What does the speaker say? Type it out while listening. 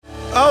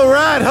All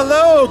right,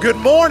 hello, good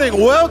morning.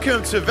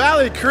 Welcome to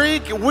Valley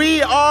Creek.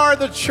 We are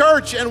the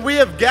church, and we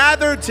have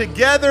gathered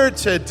together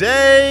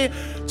today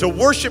to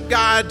worship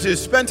God, to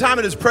spend time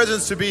in His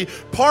presence, to be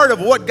part of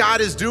what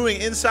God is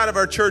doing inside of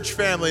our church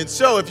family. And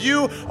so if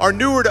you are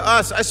newer to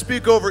us, I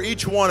speak over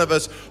each one of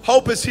us.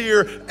 Hope is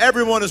here.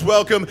 Everyone is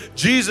welcome.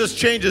 Jesus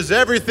changes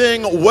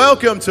everything.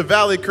 Welcome to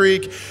Valley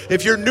Creek.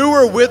 If you're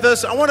newer with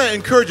us, I want to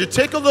encourage you,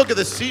 take a look at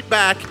the seat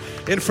back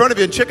in front of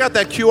you and check out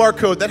that QR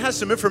code. That has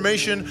some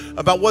information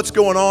about what's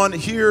going on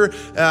here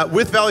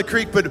with Valley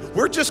Creek. But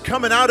we're just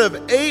coming out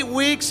of 8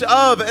 weeks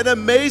of an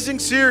amazing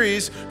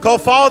series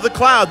called Follow the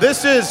Cloud.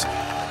 This is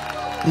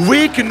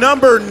week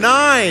number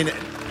 9.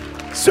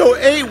 So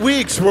 8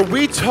 weeks where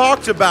we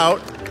talked about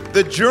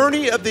the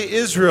journey of the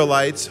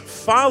Israelites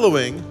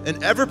following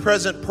an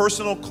ever-present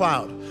personal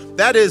cloud.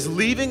 That is,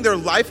 leaving their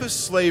life of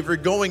slavery,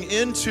 going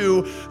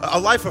into a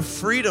life of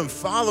freedom,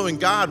 following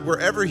God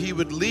wherever He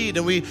would lead.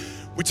 And we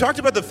talked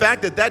about the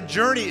fact that that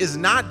journey is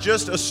not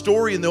just a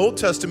story in the Old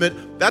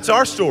Testament. That's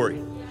our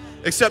story.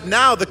 Except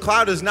now the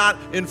cloud is not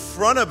in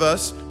front of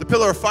us. The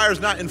pillar of fire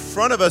is not in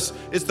front of us.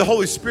 It's the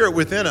Holy Spirit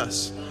within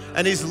us.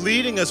 And He's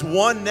leading us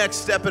one next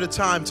step at a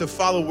time to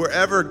follow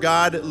wherever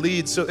God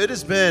leads. So it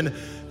has been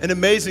an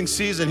amazing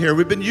season here.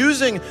 We've been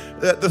using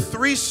the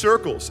 3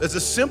 circles as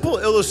a simple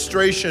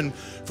illustration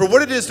for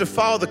what it is to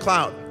follow the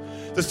cloud.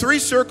 The 3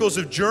 circles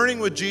of journeying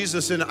with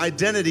Jesus in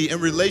identity and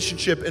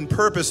relationship and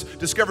purpose,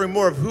 discovering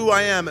more of who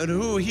I am and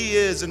who He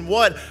is and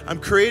what I'm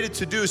created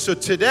to do. So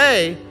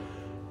today,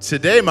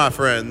 my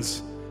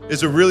friends,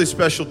 is a really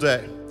special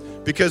day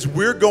because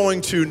we're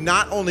going to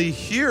not only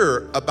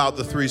hear about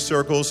the 3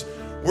 circles,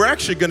 we're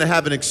actually going to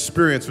have an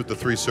experience with the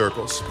 3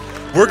 circles.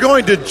 We're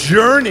going to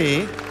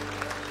journey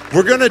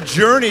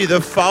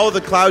the Follow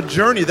the Cloud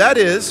journey. That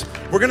is,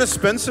 we're going to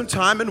spend some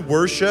time in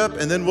worship,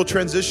 and then we'll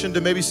transition to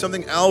maybe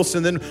something else,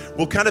 and then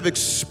we'll kind of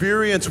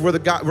experience where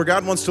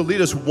God wants to lead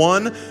us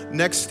one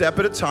next step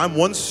at a time,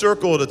 one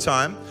circle at a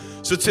time.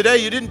 So today,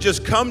 you didn't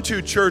just come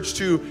to church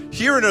to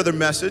hear another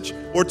message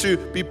or to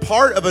be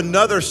part of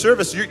another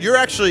service. You're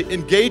actually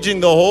engaging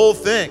the whole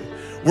thing.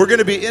 We're going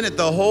to be in it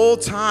the whole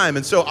time,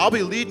 and so I'll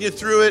be leading you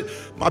through it.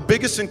 My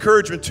biggest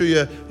encouragement to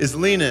you is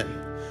lean in.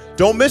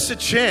 Don't miss a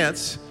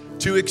chance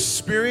to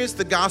experience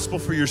the gospel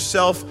for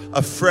yourself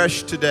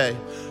afresh today.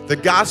 The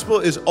gospel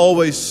is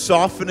always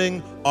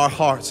softening our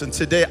hearts. And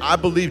today, I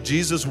believe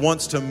Jesus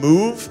wants to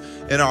move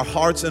in our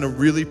hearts in a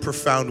really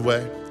profound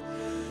way.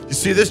 You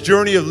see, this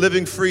journey of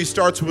living free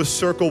starts with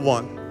circle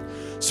 1.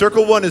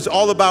 Circle 1 is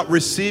all about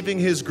receiving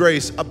His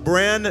grace, a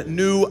brand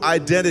new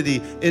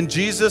identity. In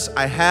Jesus,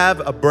 I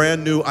have a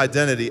brand new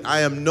identity.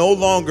 I am no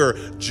longer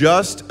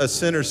just a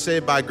sinner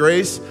saved by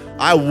grace.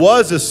 I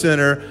was a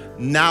sinner.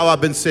 Now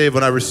I've been saved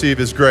when I receive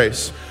His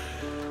grace.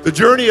 The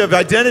journey of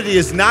identity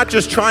is not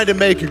just trying to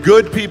make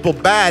good people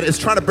bad, it's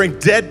trying to bring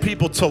dead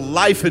people to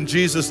life in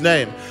Jesus'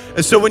 name.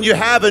 And so when you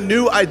have a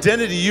new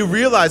identity, you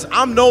realize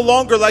I'm no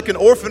longer like an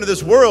orphan of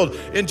this world.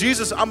 In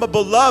Jesus, I'm a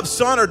beloved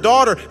son or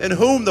daughter in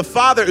whom the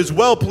Father is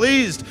well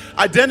pleased.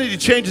 Identity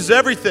changes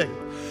everything.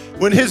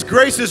 When His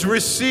grace is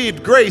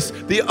received, grace,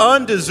 the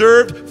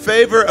undeserved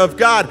favor of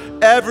God,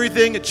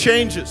 everything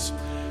changes.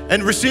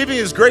 And receiving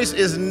His grace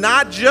is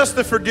not just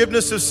the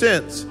forgiveness of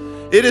sins.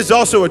 It is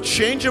also a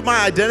change of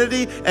my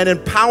identity and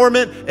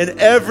empowerment in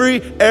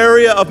every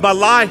area of my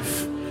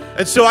life.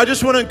 And so I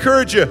just want to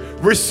encourage you,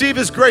 receive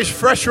His grace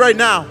fresh right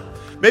now.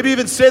 Maybe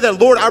even say that,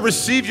 Lord, I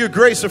receive your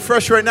grace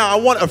afresh right now. I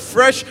want a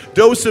fresh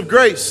dose of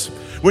grace.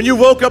 When you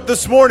woke up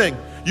this morning,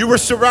 you were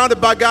surrounded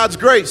by God's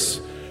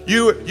grace.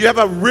 You have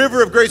a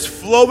river of grace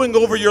flowing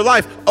over your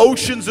life,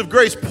 oceans of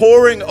grace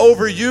pouring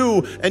over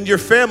you and your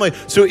family.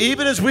 So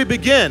even as we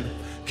begin,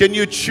 can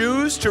you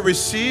choose to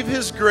receive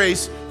His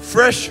grace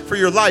fresh for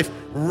your life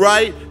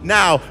right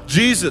now?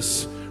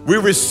 Jesus, we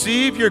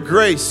receive your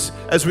grace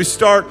as we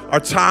start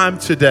our time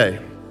today.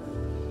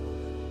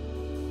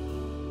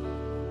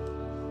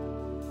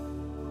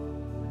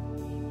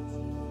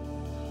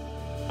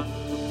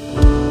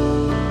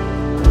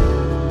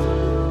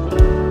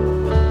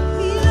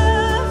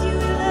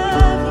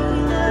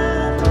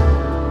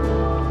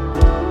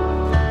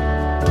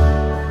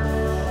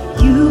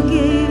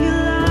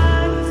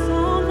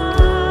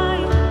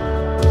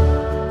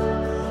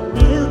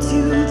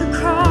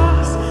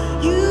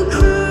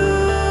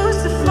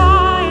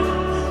 Crucified,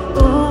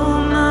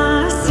 all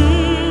my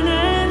sin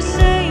and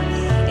shame.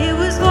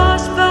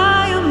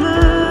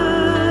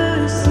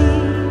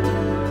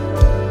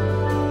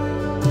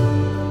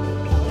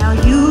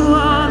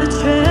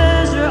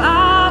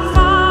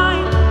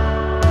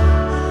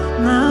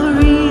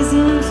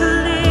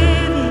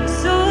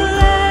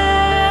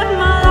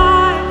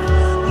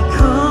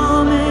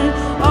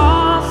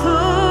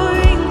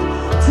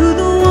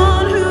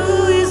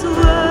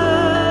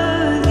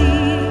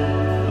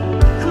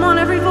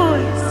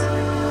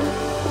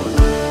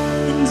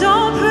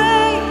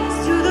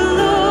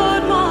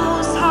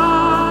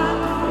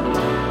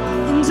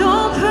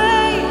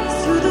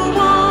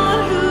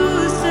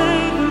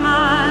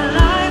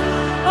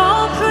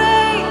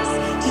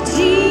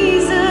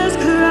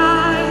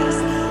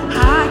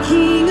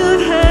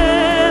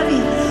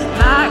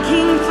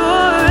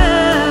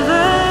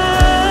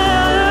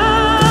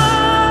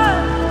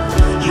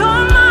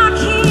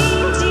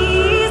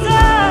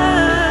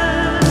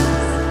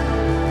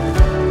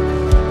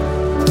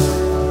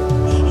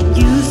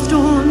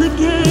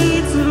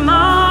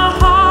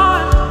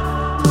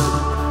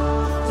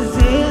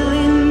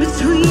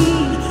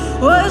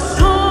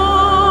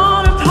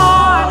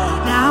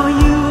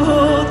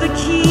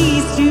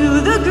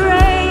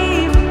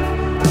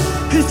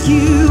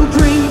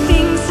 bring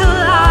things to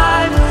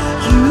life.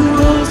 You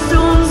roll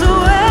stones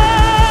away.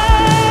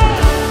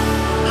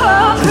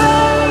 All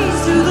praise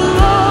to the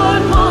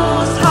Lord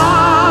Most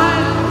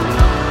High,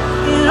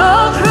 and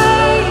all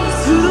praise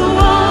to the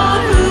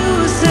one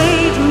who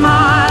saved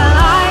my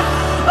life.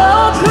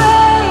 All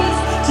praise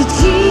to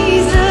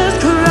Jesus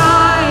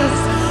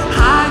Christ,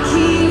 High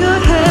King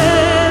of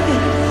heaven,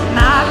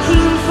 my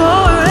King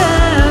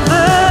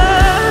forever.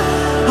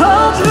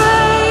 All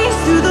praise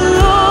to the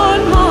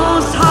Lord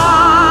Most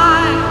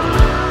High,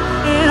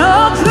 and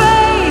all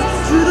praise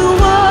to the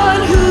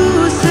one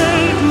who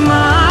saved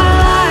my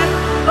life.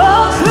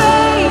 All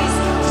praise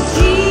to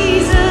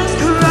Jesus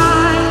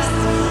Christ,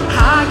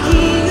 High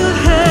King of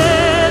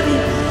heaven,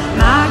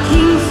 my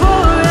King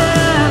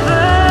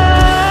forever.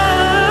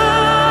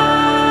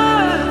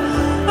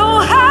 Oh,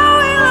 how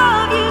we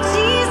love you,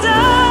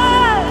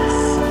 Jesus.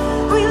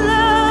 We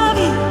love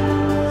you.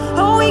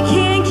 Oh, we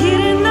can't get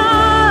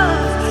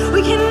enough. We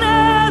can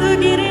never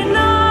get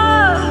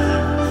enough.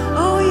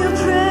 Oh, your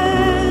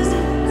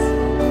presence.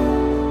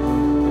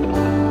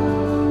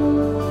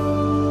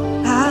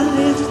 I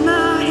lift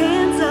my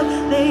hands up,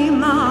 lay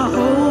my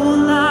whole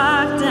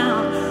life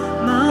down,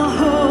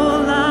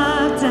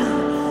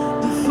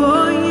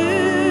 before you.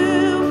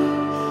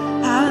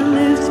 I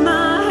lift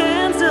my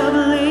hands up,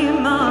 lay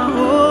my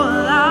whole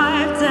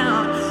life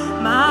down.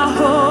 My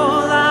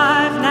whole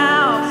life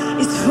now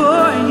is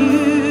for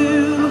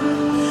you.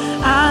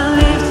 I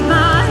lift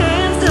my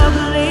hands up,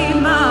 lay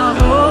my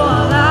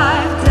whole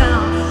life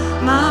down.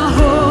 My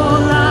whole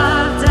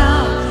life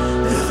down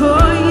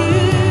before you.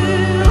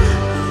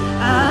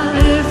 I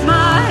lift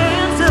my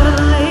hands up,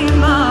 lay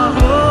my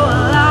whole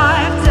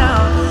life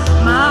down.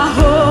 My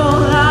whole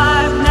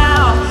life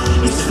now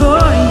is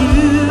for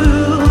you.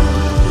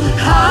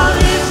 I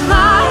lift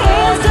my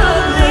hands up,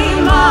 lay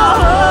my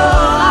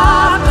whole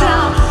life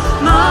down.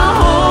 My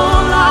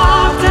whole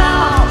life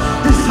down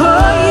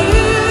before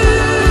you.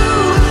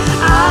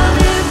 I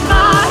lift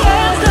my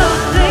hands up,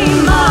 lay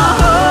my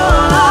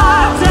whole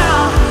life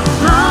down.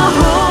 My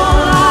whole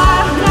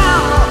life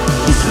now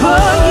is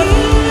for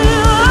you.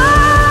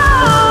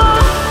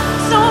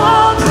 So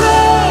all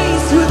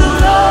praise to the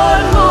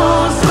Lord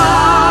Most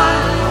High.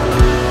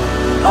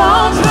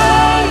 All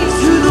praise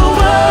to the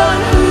one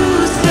who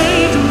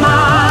saved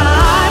my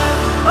life.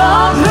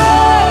 All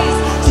praise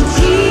to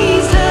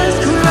Jesus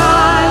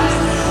Christ,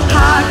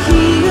 High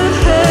King of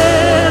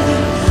heaven,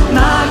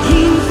 my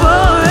King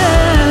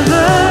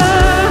forever.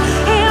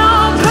 And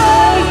all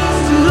praise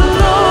to the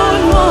Lord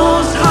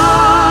Most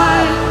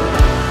High,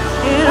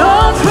 and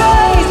all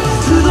praise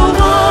to the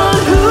one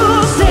who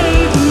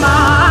saved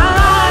my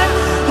life.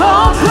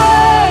 All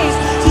praise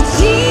to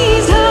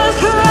Jesus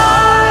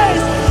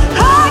Christ,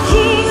 High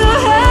King of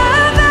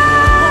heaven.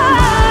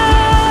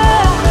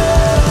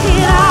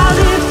 And I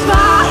lift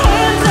my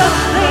hands up,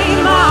 lay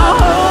my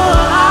whole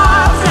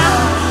life down,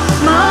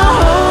 my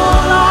whole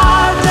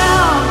life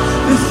down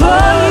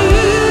before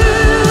you.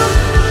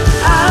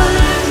 I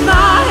lift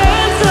my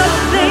hands up,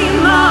 lay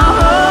my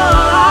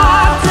whole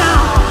life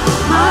down.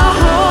 My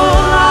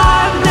whole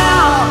life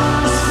now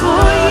is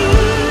for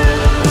you.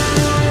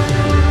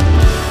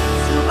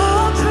 So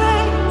all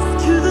praise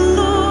to the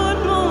Lord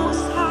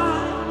Most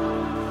High,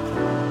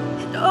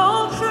 and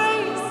all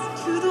praise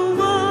to the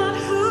one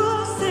who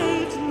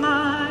saved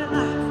my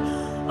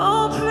life.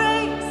 All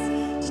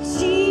praise to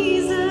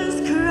Jesus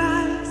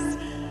Christ,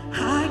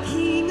 High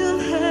King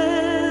of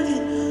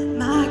heaven,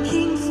 my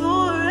King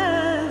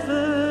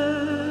forever.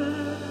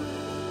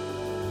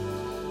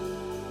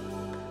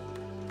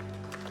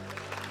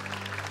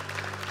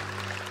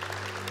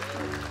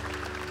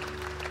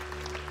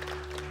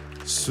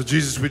 So,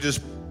 Jesus,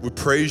 we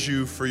praise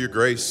you for your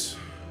grace.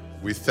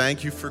 We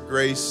thank you for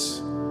grace.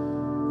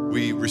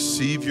 We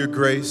receive your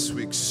grace.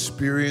 We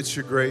experience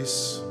your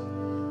grace.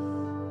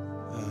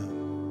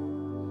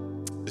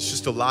 It's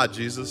just a lot,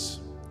 Jesus.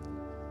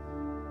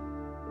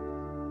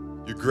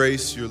 Your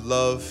grace, your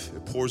love,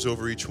 it pours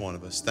over each one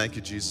of us. Thank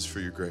you, Jesus, for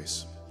your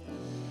grace.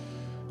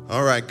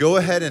 All right, go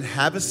ahead and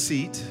have a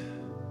seat,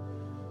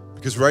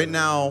 because right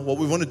now what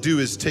we want to do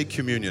is take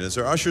communion. As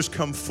our ushers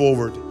come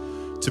forward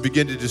to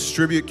begin to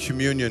distribute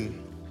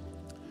communion,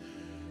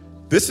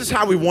 this is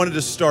how we wanted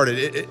to start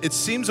it. It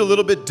seems a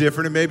little bit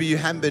different, and maybe you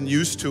haven't been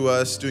used to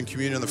us doing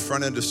communion on the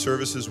front end of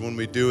services when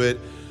we do it.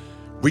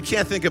 We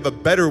can't think of a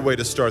better way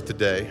to start the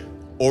day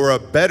or a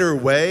better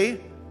way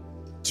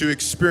to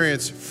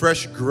experience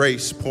fresh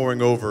grace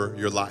pouring over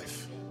your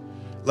life.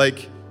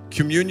 Like,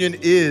 communion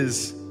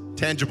is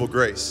tangible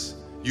grace.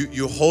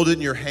 You hold it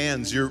in your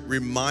hands. You're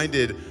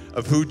reminded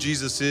of who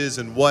Jesus is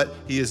and what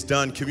he has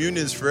done. Communion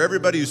is for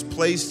everybody who's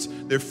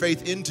placed their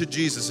faith into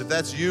Jesus. If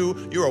that's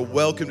you, you are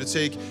welcome to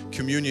take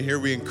communion here.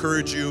 We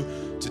encourage you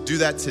to do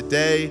that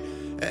today.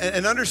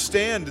 And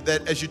understand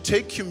that as you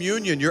take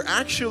communion, you're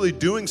actually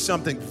doing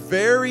something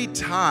very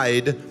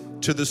tied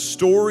to the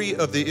story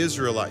of the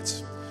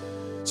Israelites.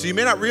 So you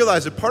may not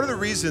realize that part of the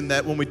reason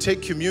that when we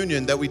take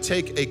communion, that we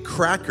take a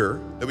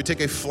cracker, that we take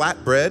a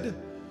flat bread,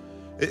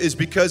 is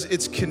because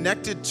it's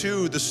connected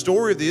to the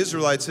story of the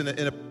Israelites in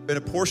a in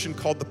a portion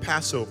called the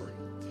Passover.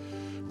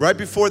 Right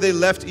before they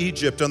left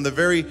Egypt, on the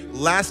very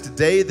last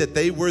day that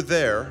they were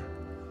there,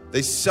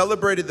 they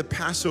celebrated the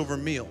Passover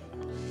meal.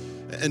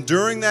 And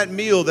during that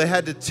meal, they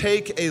had to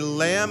take a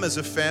lamb as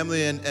a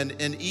family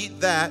and eat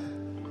that.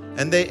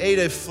 And they ate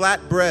a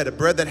flat bread, a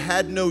bread that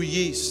had no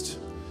yeast.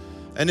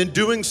 And in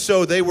doing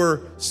so, they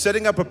were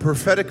setting up a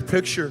prophetic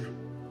picture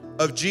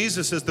of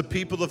Jesus as the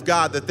people of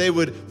God, that they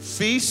would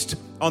feast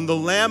on the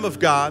Lamb of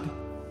God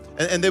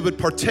and they would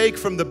partake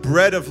from the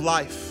bread of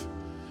life.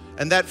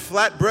 And that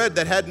flat bread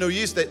that had no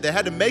yeast, they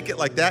had to make it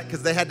like that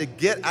because they had to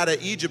get out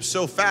of Egypt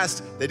so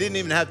fast, they didn't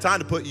even have time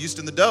to put yeast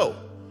in the dough.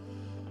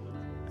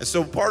 And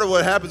so part of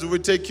what happens when we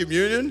take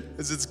communion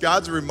is it's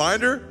God's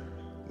reminder,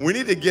 we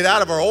need to get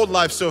out of our old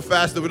life so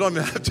fast that we don't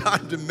even have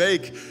time to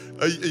make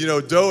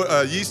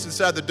yeast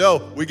inside the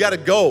dough. We got to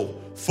go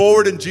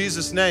forward in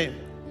Jesus' name,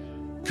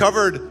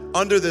 covered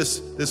under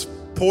this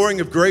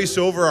pouring of grace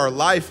over our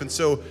life. And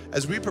so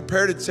as we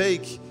prepare to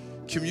take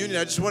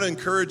communion, I just want to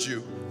encourage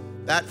you,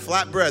 that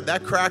flat bread,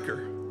 that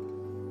cracker,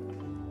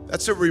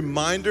 that's a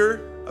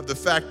reminder of the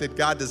fact that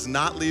God does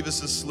not leave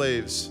us as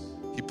slaves.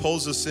 He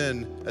pulls us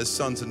in as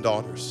sons and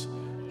daughters.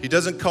 He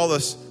doesn't call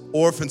us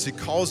orphans. He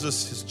calls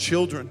us his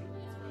children.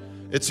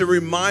 It's a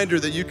reminder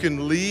that you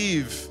can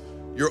leave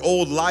your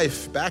old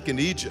life back in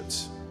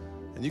Egypt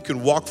and you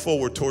can walk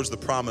forward towards the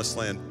promised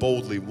land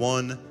boldly,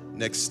 one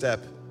next step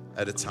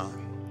at a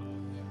time.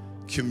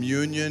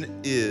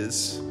 Communion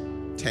is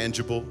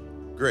tangible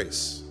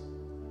grace.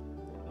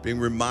 Being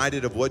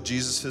reminded of what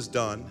Jesus has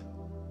done,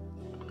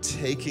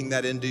 taking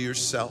that into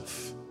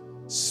yourself,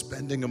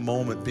 spending a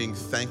moment being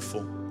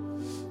thankful.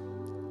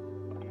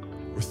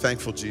 We're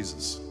thankful,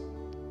 Jesus,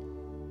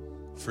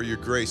 for your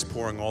grace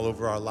pouring all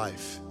over our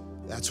life.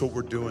 That's what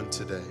we're doing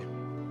today.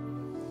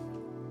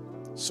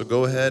 So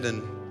go ahead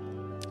and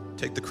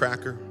take the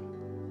cracker.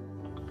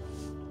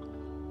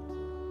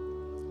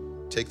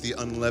 Take the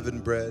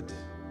unleavened bread,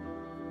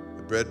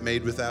 the bread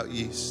made without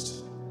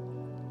yeast,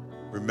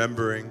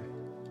 remembering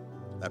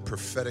that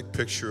prophetic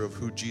picture of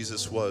who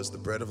Jesus was, the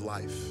bread of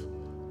life,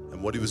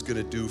 and what he was going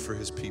to do for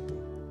his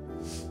people.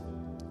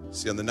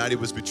 See, on the night he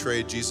was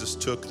betrayed, Jesus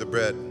took the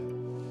bread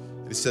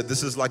and he said,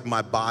 "This is like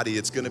my body.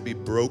 It's going to be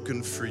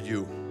broken for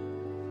you.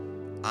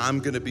 I'm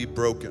going to be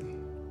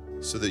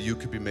broken so that you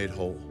could be made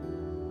whole.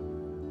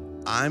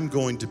 I'm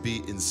going to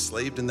be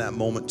enslaved in that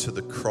moment to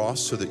the cross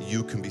so that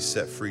you can be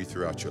set free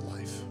throughout your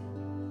life."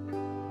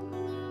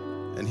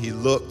 And he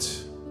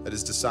looked at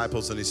his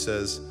disciples and he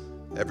says,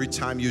 every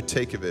time you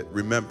take of it,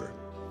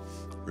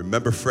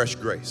 remember fresh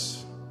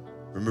grace.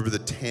 Remember the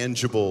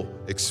tangible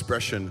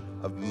expression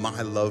of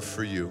my love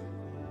for you.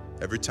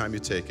 Every time you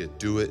take it,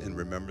 do it in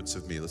remembrance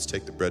of me. Let's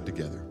take the bread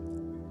together.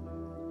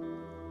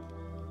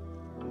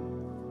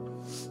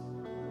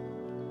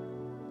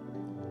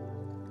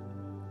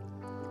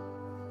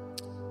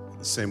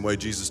 The same way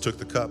Jesus took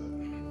the cup.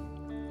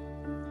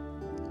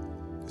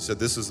 He said,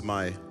 "This is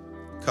my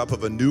cup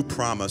of a new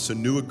promise, a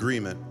new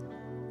agreement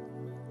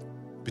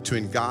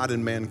between God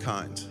and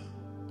mankind.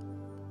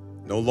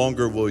 No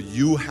longer will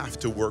you have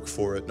to work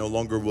for it. No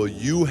longer will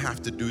you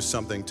have to do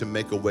something to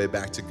make a way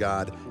back to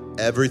God.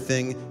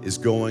 Everything is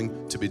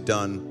going to be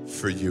done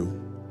for you.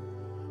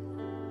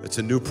 It's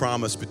a new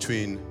promise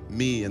between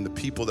me and the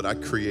people that I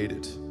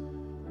created.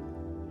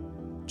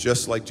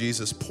 Just like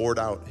Jesus poured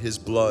out his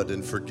blood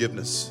in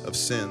forgiveness of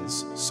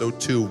sins, so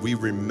too we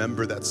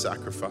remember that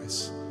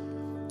sacrifice.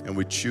 And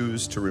we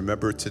choose to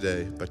remember it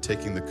today by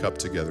taking the cup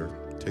together.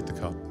 Take the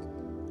cup.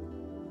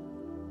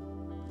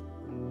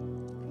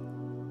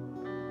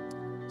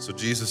 So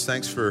Jesus,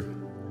 thanks for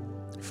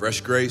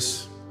fresh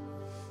grace,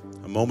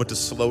 a moment to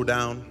slow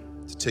down,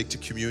 to take to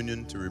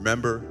communion, to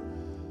remember,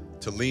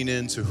 to lean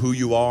into who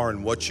you are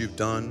and what you've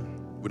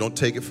done. We don't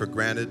take it for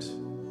granted.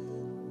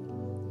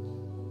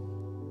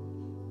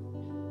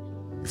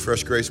 Your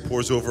fresh grace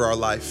pours over our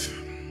life.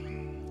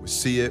 We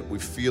see it, we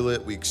feel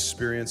it, we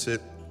experience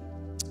it,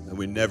 and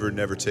we never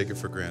take it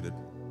for granted.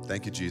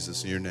 Thank you,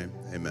 Jesus. In your name,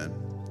 amen.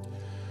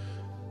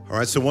 All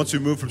right, so once we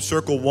move from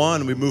circle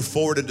one, we move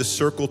forward into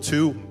circle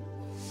two.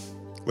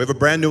 We have a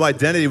brand new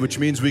identity, which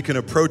means we can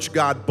approach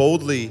God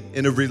boldly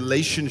in a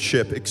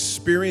relationship,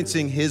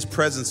 experiencing his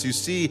presence. You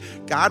see,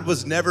 God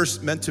was never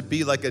meant to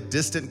be like a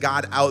distant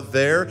God out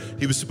there.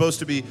 He was supposed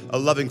to be a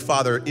loving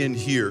Father in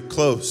here,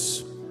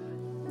 close.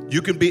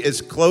 You can be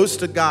as close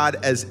to God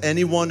as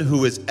anyone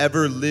who has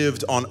ever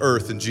lived on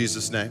earth in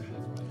Jesus' name.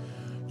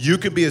 You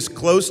can be as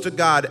close to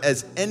God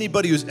as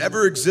anybody who's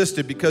ever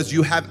existed because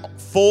you have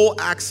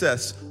full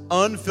access,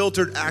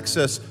 unfiltered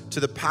access to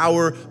the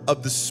power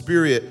of the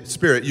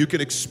Spirit. You can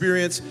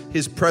experience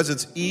his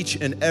presence each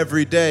and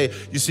every day.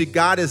 You see,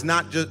 God is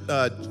not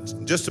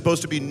just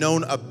supposed to be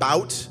known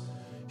about.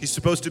 He's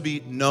supposed to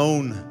be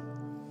known.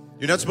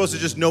 You're not supposed to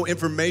just know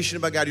information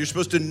about God. You're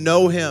supposed to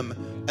know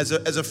him as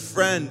a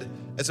friend,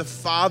 as a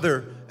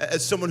father,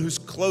 as someone who's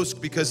close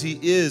because he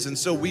is. And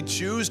so we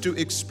choose to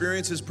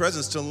experience his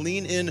presence, to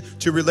lean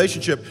into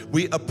relationship.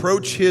 We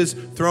approach his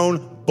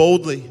throne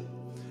boldly.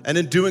 And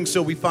in doing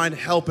so, we find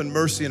help and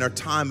mercy in our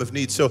time of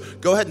need. So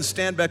go ahead and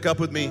stand back up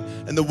with me.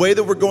 And the way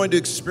that we're going to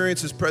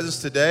experience His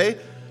presence today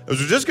is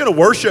we're just going to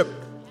worship.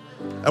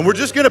 And we're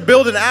just going to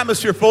build an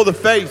atmosphere full of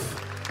faith.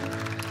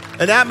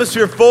 An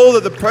atmosphere full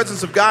of the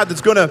presence of God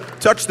that's going to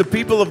touch the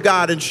people of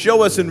God and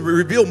show us and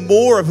reveal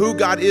more of who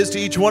God is to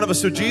each one of us.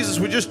 So Jesus,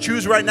 we just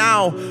choose right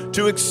now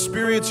to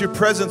experience your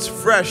presence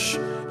fresh,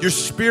 your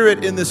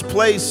spirit in this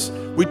place.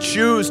 We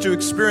choose to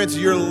experience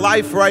your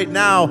life right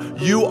now.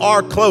 You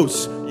are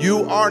close.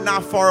 You are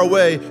not far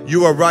away.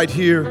 You are right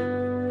here.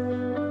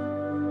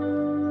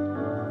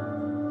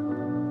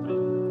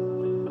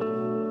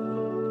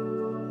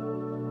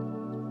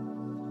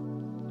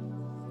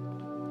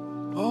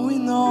 Oh, we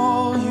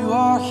know you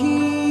are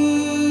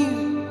here.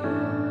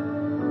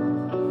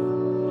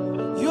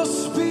 Your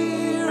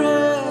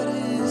spirit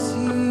is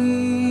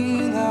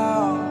here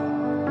now.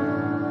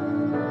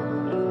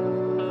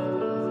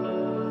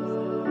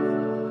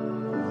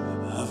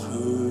 I've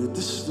heard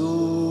the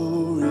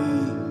story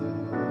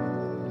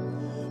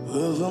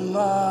of a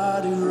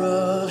mighty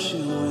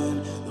rushing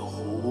wind, the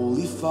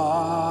holy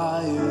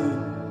fire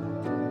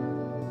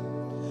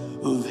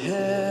of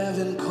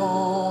heaven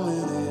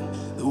coming in,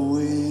 the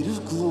weight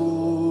of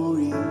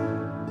glory,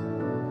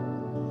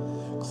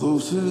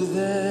 closer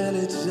than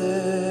it's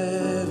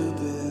ever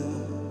been.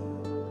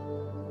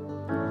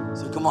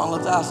 So come on,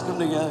 let's ask Him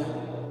together.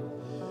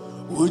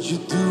 Would you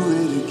do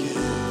it again?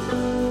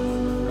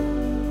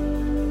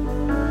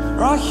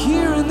 Right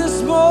here in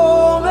this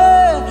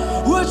moment,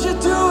 would you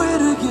do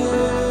it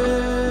again?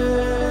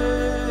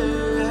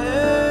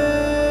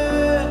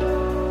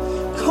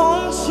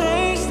 Come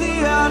change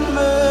the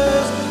atmosphere.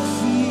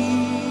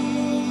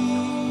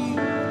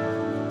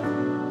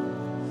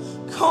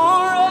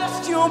 Come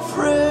rest your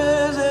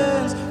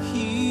presence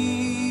here.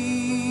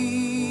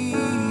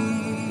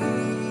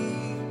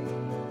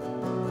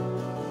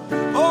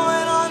 Oh,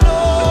 and I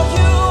know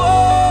you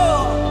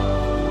are.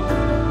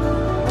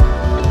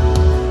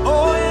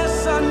 Oh,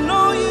 yes, I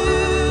know you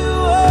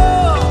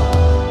are.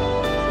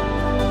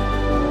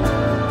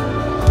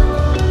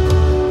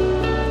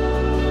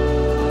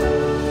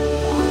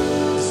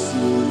 This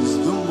is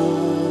the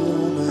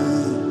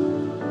moment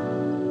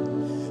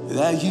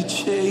that you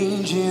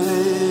change in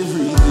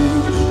everything.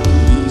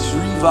 Release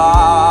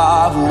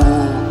revival.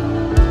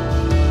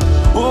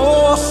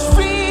 Oh,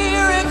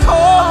 Spirit,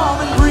 come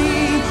and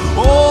breathe.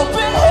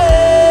 Open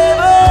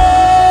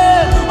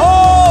heaven.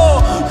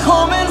 Oh,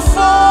 come and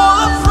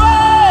fall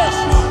afresh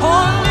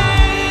on me.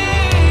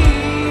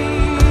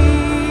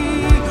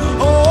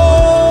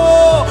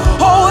 Oh,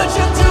 would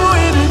you do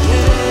it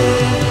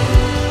again?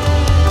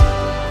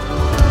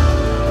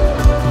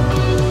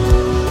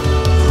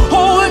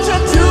 Oh, would you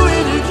do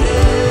it again?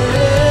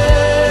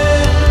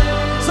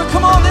 So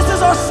come on, this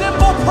is our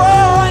simple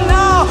prayer right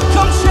now.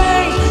 Come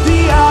change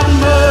the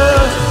atmosphere.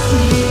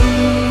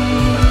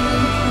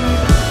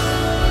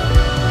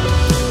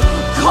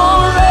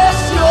 Come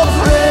rest your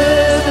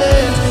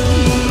presence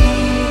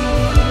here.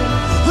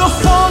 The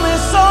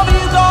fullness of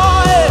your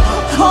God.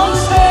 Come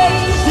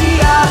change the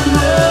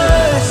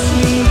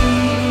atmosphere.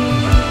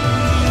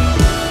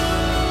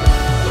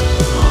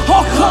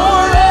 Oh,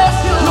 come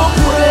rest your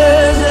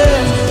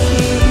presence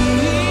here.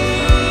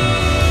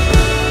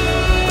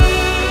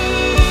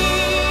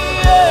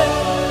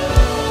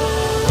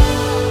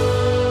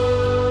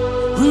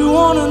 We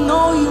want to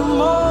know you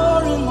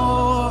more and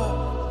more,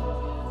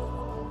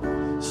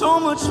 so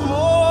much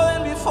more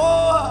than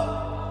before.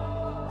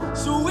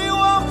 So we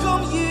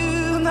welcome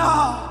you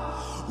now.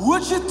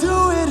 Would you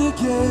do it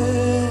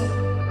again?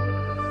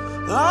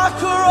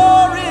 Like a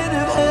roaring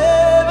of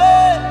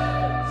heaven,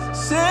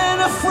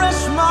 send a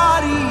fresh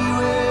mighty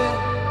wind.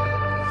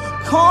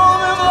 Come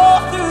and blow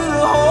through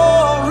the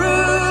whole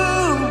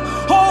room.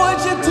 Oh,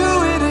 would you do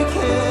it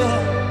again?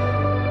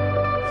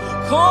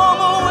 Come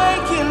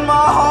awaken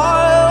my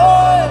heart,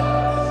 Lord.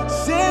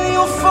 Send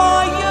your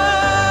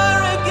fire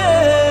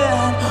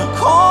again.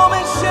 Come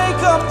and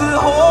shake up the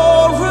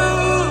whole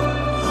room.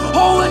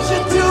 Oh, would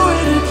you do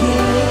it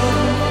again?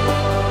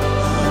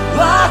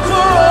 Like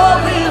a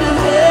roaring of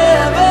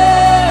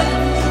heaven,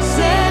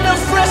 send a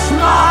fresh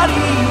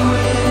mighty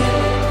wind.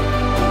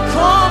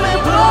 Come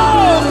and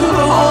blow through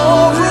the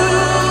whole room.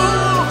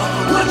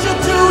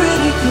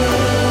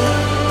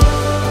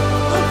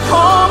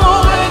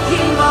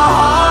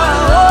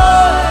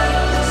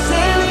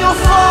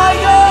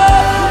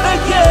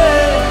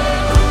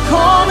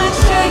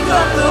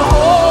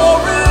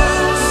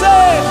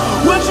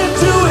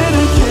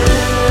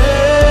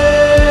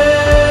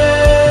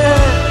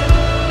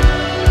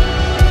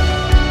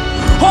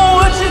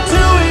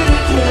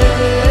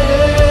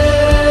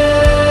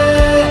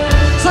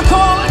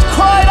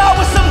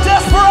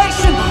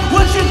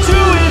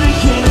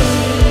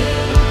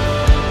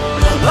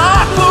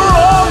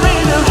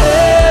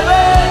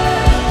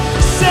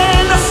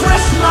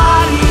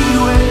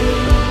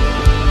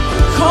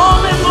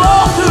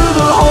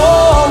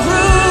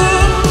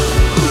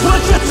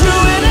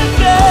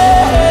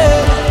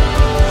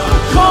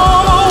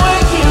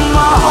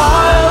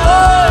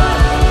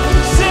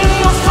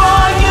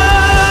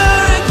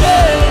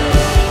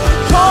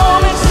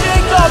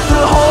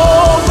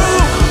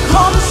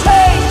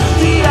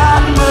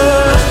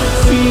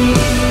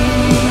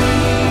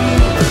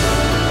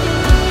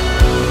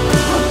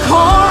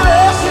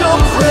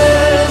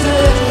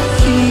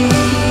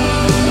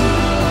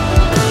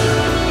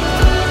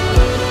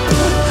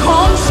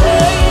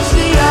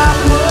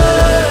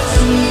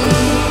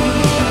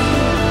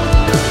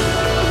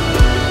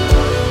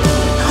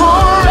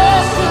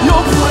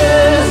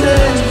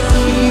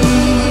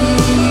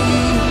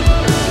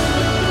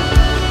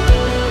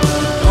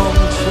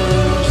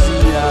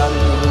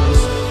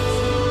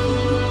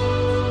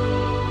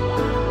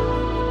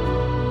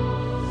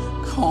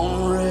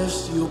 come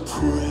rest your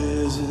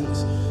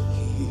presence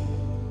here.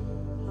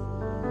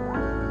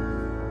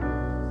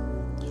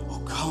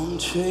 Oh, come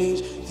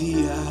change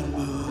the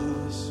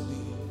atmosphere.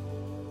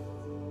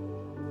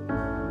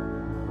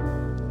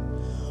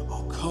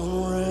 Oh,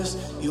 come rest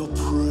your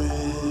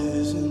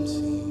presence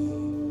here.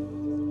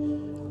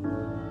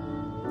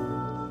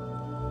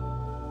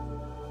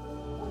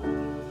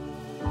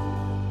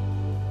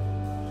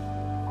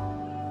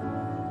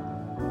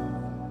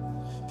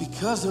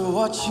 Because of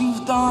what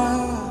you've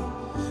done,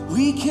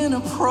 we can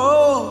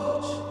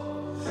approach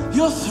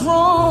your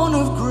throne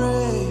of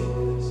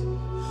grace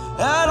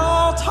at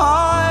all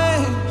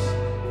times,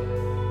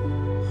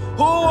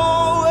 oh,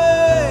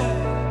 always.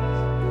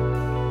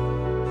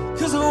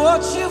 Because of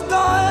what you've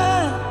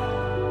done,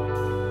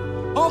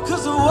 oh,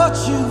 because of what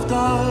you've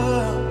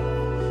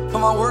done.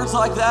 Come on, words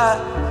like that,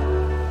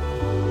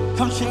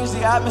 come change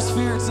the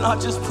atmosphere. It's not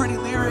just pretty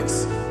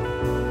lyrics.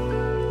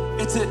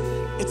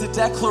 It's a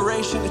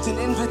declaration, it's an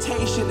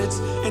invitation, it's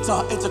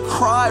a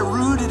cry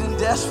rooted in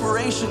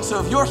desperation. So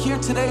if you're here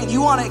today and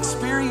you want to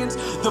experience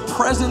the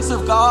presence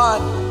of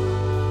God,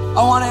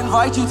 I want to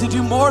invite you to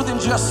do more than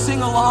just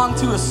sing along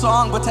to a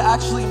song, but to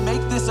actually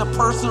make this a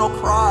personal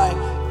cry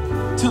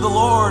to the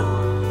Lord,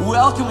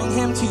 welcoming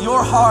Him to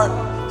your heart.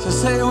 So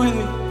say it with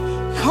me.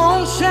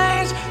 Come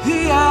change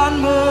the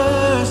atmosphere.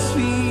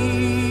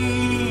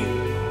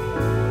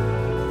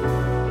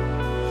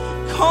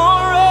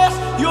 Come rest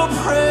your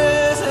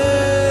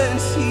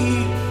presence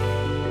here.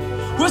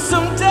 With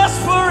some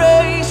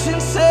desperation,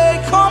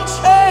 say, come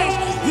change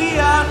the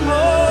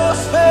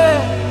atmosphere.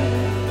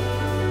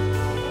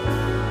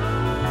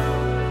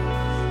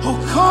 Oh,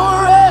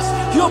 come rest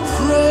your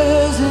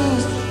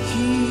presence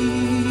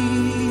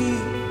here.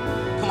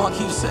 Come on,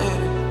 keep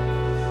saying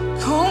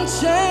it. Come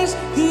change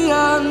the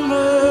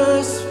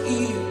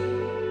atmosphere.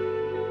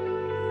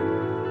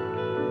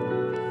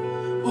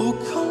 Oh,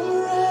 come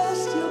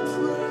rest your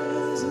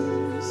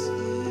presence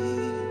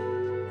here.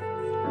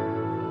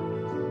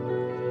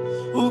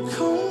 Oh,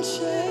 come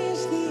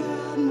change the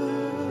atmosphere.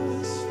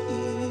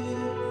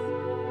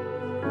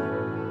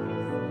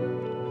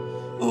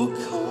 Oh,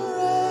 come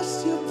rest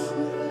your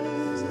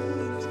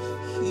presence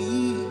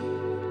here.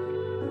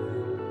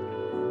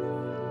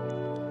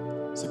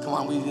 So come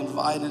on, we've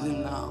invited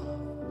Him now.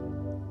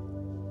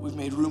 We've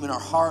made room in our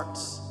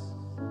hearts,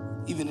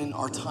 even in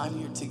our time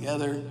here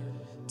together,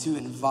 to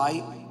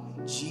invite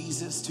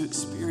Jesus to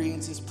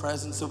experience His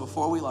presence. So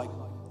before we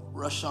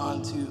rush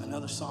on to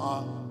another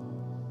song,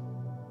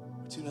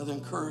 to another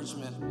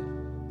encouragement,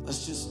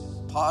 let's just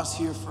pause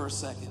here for a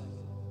second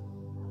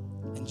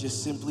and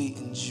just simply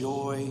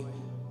enjoy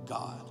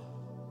God.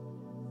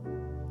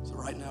 So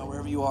right now,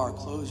 wherever you are,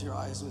 close your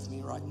eyes with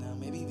me right now.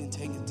 Maybe even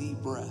take a deep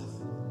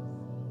breath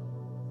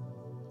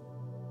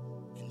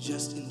and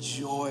just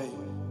enjoy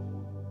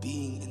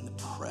being in the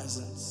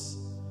presence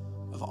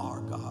of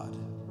our God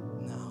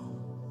now.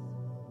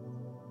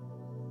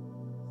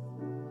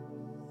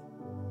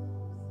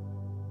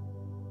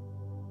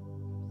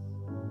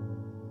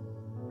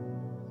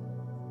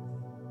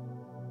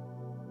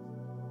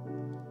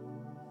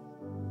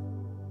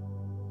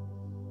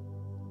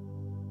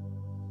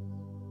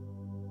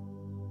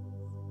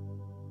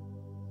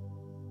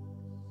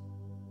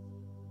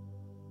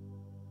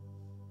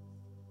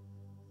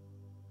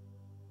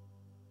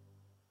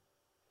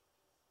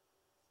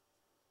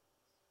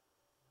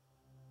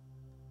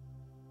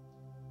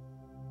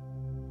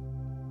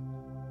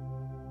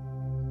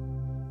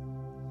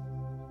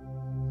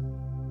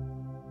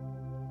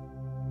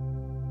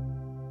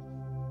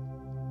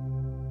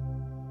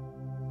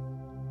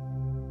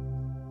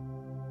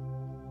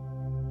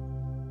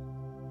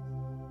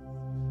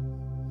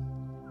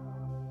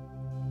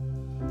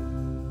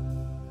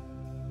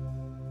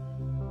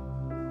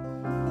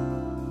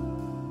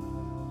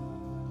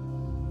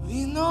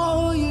 We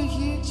know you're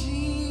here,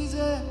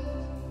 Jesus.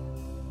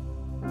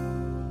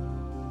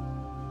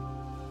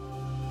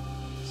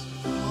 So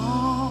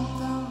calm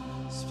down,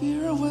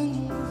 Spirit, when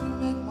you move, you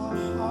make my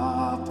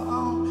heart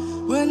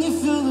pound. When you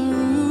fill the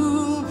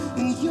room,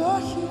 and you're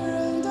here,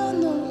 and I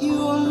know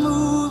you are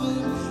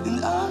moving,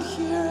 and I'm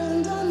here,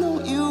 and I know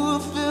you will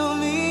fill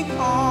me.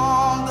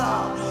 Calm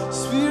down,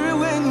 Spirit,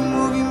 when you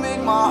move, you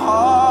make my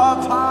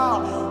heart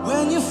pound.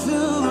 When you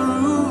fill the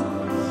room,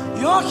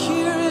 you're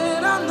here,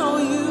 and I know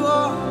you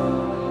are.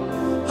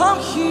 I'm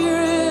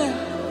hearing.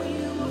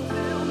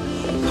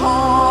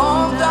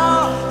 Calm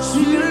down,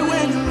 Spirit,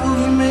 when you move,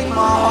 you make my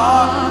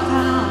heart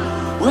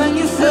pound. When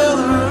you fill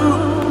the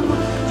room,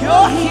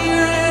 you're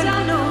hearing.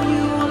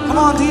 Come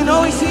on, do you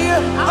know He's here?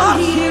 I'm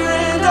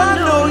hearing, I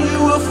know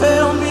you will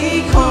fail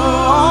me.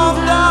 Calm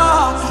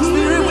down,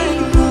 Spirit, when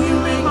you move, you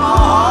make my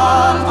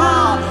heart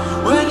pound.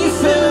 When you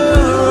fill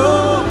the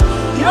room,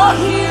 you're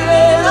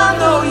hearing, I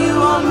know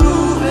you are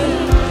moving.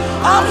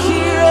 I'm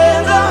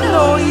hearing, I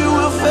know you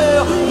will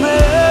fail me.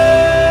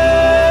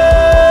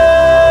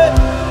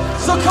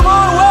 So come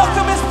on,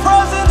 welcome His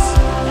presence.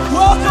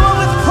 Welcome Him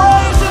with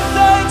praise and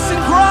thanks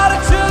and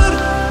gratitude,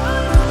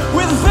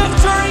 with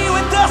victory,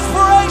 with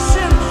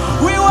desperation.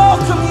 We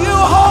welcome you,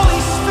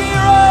 Holy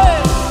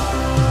Spirit.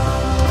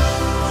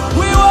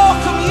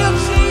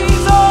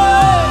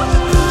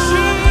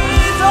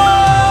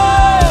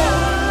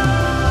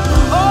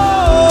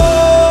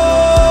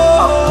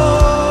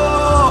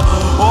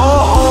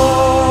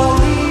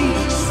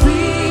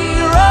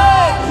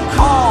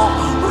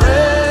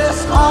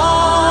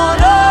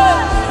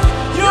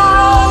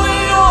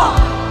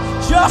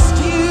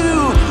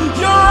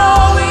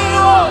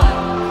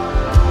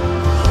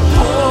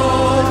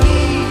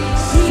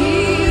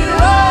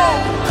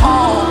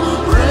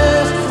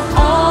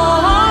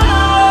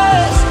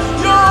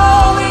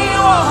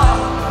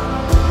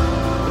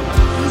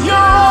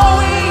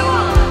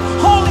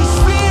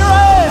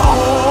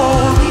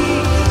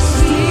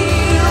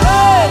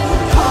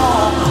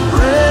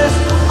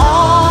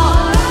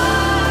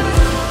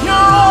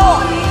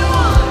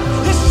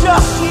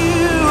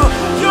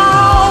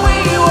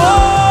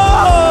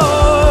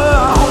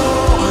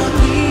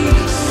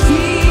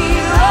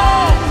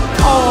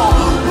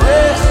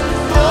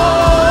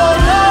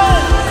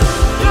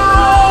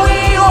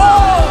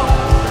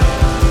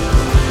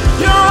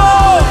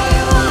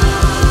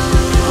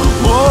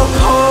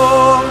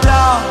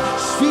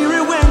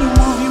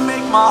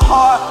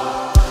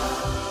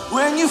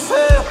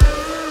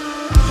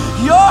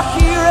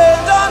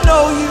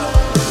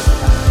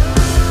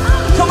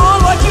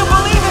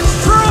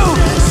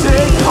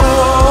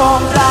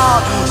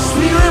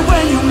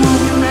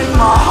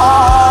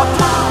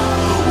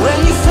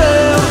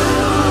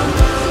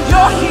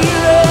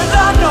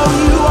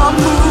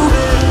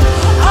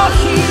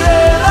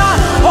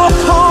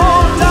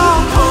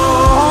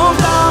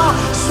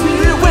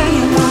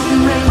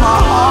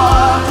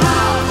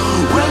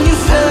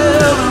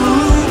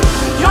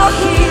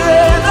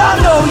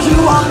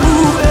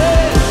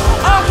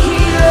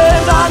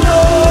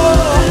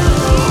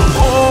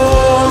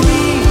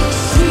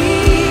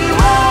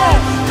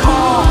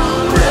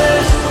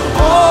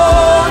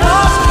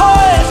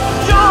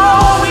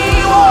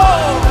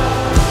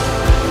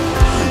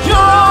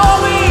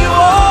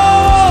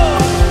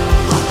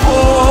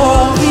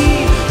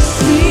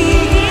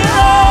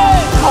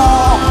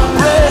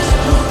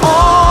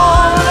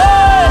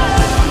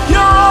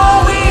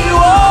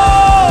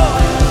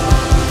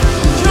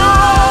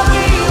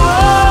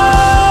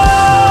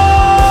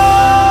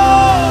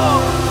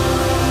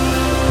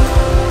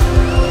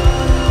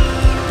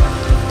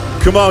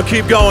 Come on,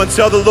 keep going.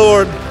 Tell the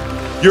Lord,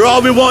 you're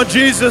all we want,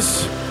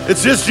 Jesus.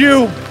 It's just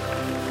you.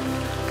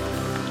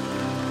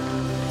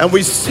 And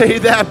we say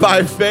that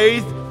by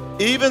faith,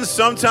 even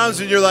sometimes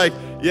when you're like,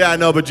 yeah, I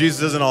know, but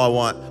Jesus isn't all I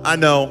want. I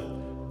know.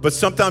 But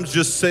sometimes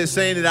just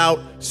saying it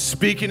out,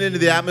 speaking into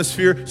the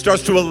atmosphere,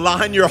 starts to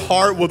align your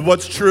heart with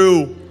what's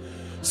true.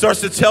 Starts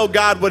to tell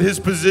God what his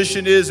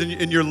position is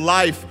in your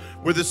life,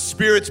 where the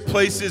Spirit's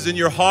place is in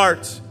your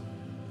heart.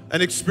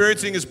 And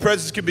experiencing his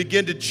presence can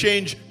begin to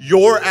change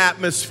your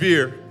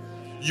atmosphere,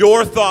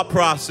 your thought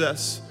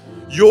process,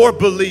 your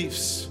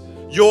beliefs,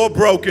 your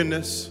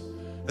brokenness.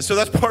 And so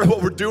that's part of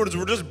what we're doing, is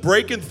we're just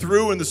breaking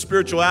through in the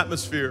spiritual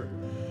atmosphere.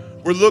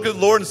 We're looking at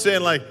the Lord and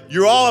saying, like,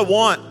 you're all I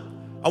want.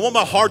 I want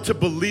my heart to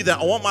believe that.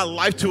 I want my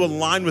life to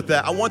align with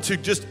that. I want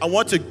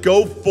to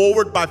go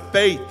forward by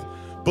faith,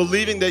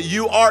 believing that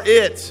you are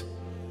it.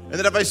 And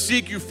that if I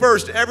seek you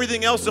first,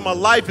 everything else in my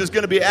life is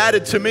going to be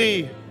added to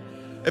me.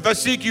 If I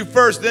seek you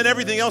first, then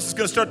everything else is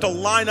going to start to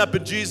line up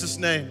in Jesus'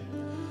 name.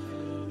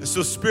 And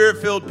so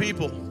Spirit-filled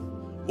people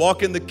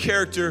walk in the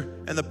character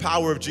and the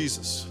power of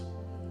Jesus.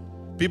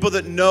 People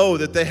that know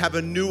that they have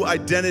a new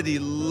identity,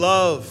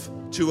 love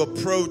to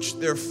approach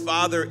their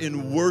Father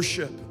in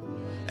worship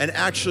and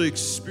actually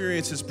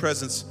experience his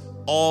presence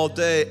all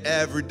day,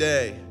 every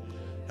day.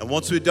 And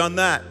once we've done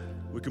that,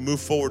 we can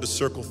move forward to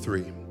circle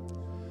 3.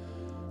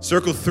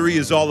 Circle 3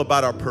 is all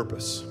about our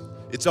purpose.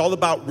 It's all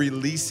about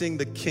releasing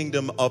the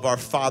kingdom of our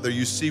Father.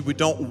 You see, we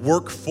don't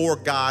work for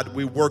God,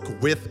 we work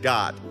with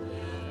God.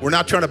 We're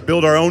not trying to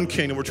build our own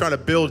kingdom, we're trying to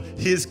build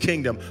his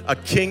kingdom, a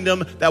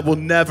kingdom that will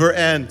never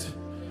end.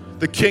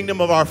 The kingdom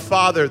of our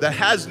Father that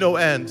has no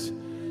end.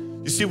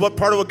 You see, what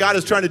part of what God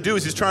is trying to do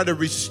is he's trying to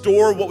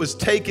restore what was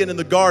taken in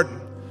the garden.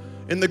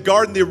 In the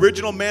garden, the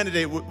original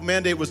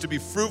mandate was to be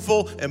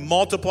fruitful and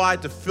multiply,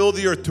 to fill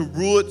the earth, to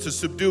rule it, to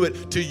subdue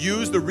it, to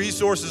use the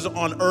resources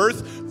on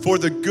earth for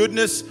the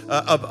goodness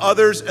of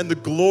others and the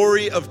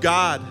glory of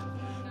God,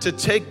 to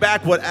take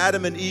back what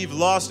Adam and Eve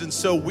lost. And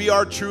so we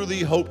are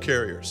truly hope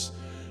carriers,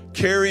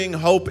 carrying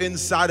hope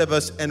inside of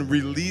us and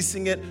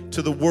releasing it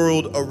to the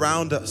world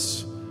around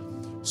us.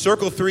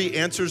 Circle 3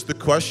 answers the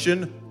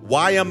question,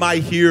 why am I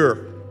here?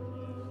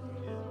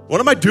 What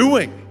am I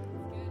doing?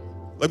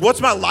 Like,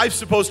 what's my life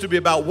supposed to be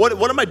about?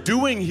 What am I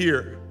doing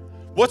here?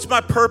 What's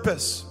my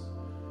purpose?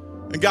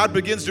 And God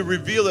begins to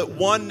reveal it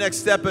one next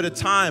step at a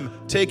time,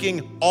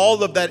 taking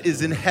all of that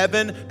is in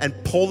heaven and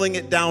pulling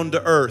it down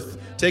to earth.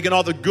 Taking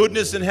all the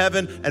goodness in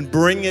heaven and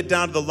bringing it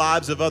down to the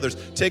lives of others.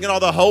 Taking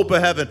all the hope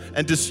of heaven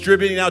and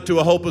distributing it out to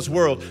a hopeless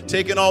world.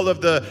 Taking all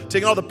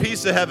the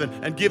peace of heaven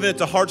and giving it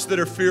to hearts that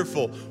are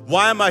fearful.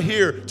 Why am I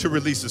here? To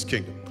release his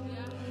kingdom.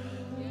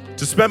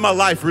 To spend my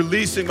life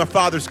releasing my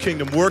Father's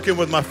kingdom, working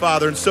with my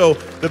Father. And so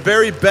the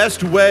very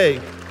best way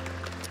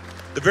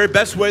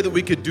that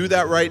we could do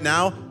that right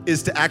now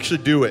is to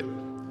actually do it.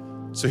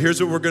 So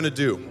here's what we're going to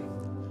do.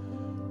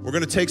 We're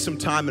going to take some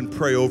time and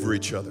pray over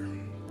each other.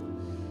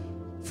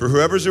 For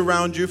whoever's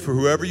around you, for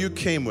whoever you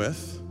came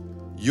with,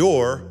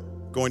 you're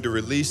going to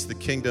release the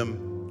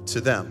kingdom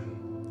to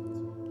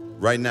them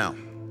right now.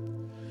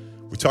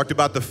 We talked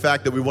about the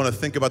fact that we want to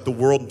think about the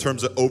world in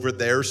terms of over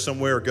there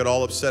somewhere, or get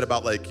all upset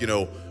about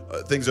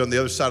things on the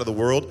other side of the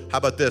world. How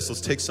about this? Let's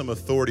take some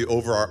authority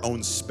over our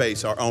own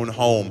space, our own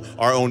home,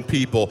 our own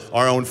people,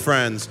 our own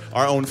friends,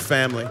 our own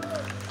family.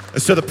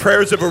 And so the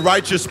prayers of a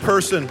righteous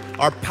person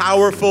are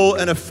powerful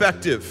and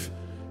effective.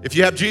 If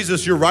you have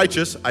Jesus, your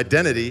righteous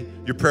identity,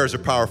 your prayers are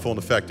powerful and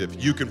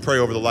effective. You can pray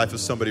over the life of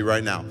somebody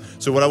right now.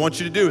 So what I want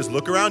you to do is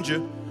look around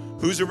you.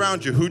 Who's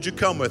around you? Who'd you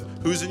come with?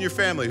 Who's in your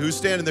family? Who's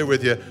standing there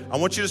with you? I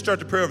want you to start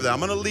to pray over that. I'm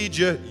going to lead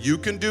you. You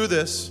can do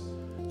this.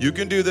 You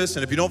can do this.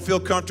 And if you don't feel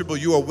comfortable,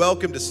 you are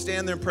welcome to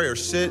stand there and pray or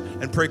sit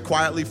and pray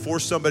quietly for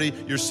somebody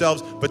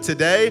yourselves. But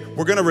today,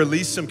 we're going to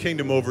release some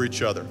kingdom over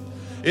each other.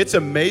 It's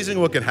amazing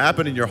what can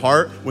happen in your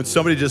heart when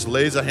somebody just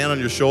lays a hand on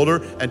your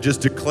shoulder and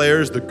just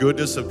declares the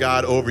goodness of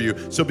God over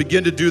you. So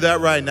begin to do that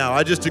right now.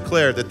 I just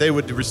declare that they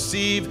would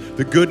receive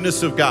the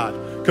goodness of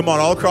God. Come on,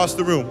 all across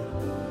the room.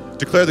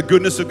 Declare the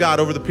goodness of God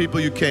over the people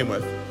you came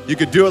with. You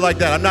could do it like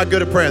that. I'm not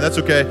good at praying. That's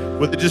okay.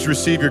 But just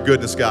receive your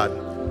goodness, God.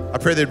 I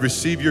pray they'd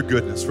receive your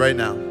goodness right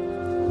now.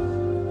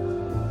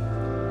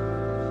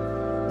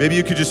 Maybe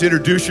you could just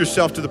introduce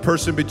yourself to the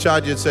person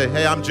beside you and say,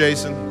 hey, I'm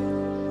Jason.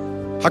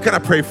 How can I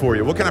pray for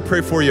you? What can I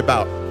pray for you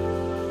about?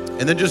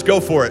 And then just go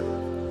for it.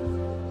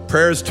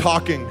 Prayer is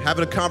talking,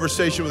 having a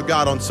conversation with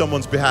God on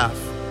someone's behalf.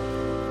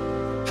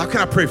 How can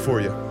I pray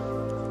for you?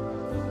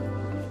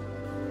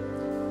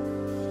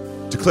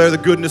 Declare the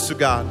goodness of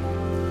God.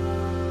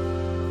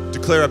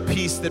 Declare a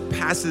peace that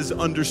passes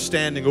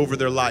understanding over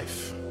their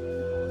life.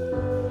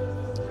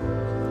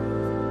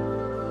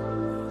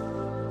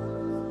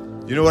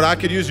 You know what I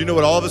could use? You know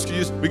what all of us could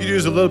use? We could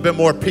use a little bit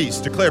more peace.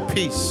 Declare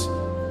peace.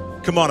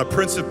 Come on, a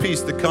Prince of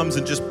Peace that comes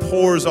and just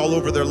pours all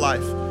over their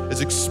life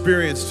is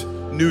experienced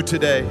new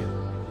today.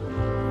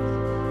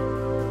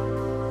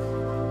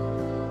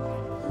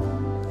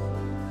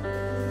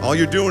 All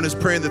you're doing is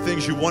praying the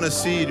things you want to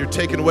see, and you're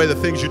taking away the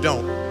things you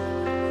don't.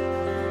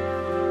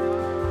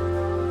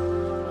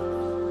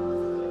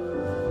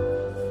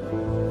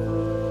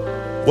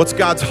 What's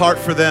God's heart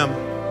for them?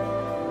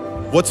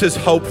 What's his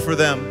hope for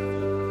them?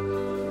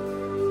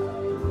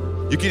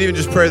 You can even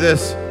just pray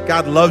this.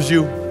 God loves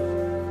you.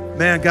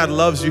 Man, God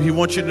loves you. He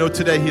wants you to know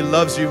today he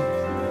loves you.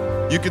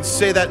 You can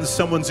say that in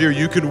someone's ear.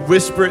 You can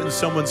whisper it in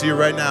someone's ear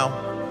right now.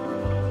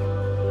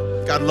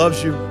 God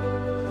loves you.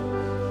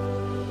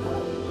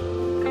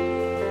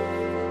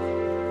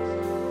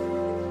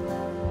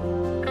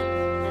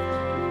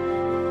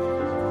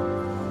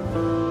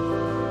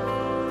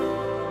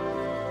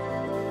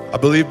 I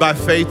believe by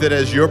faith that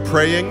as you're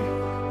praying,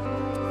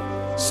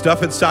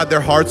 stuff inside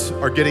their hearts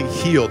are getting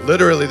healed.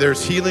 Literally,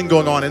 there's healing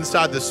going on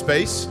inside this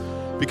space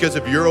because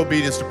of your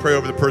obedience to pray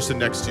over the person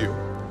next to you.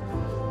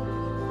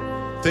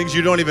 Things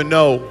you don't even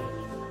know.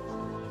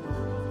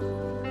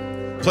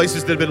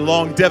 Places that have been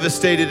long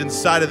devastated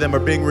inside of them are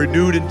being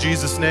renewed in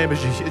Jesus' name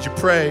as you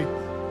pray.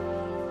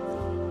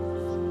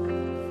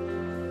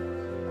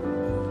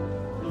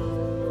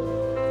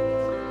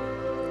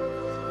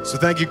 So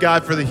thank you,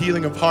 God, for the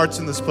healing of hearts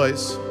in this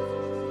place.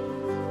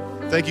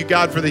 Thank you,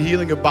 God, for the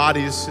healing of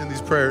bodies in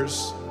these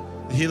prayers,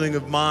 the healing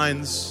of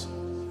minds,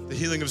 the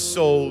healing of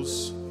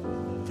souls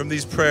from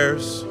these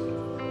prayers.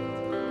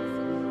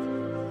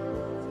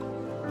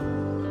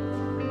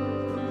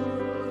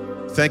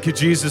 Thank you,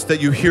 Jesus,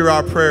 that you hear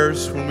our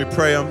prayers when we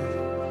pray them.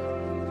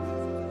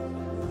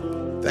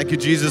 Thank you,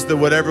 Jesus, that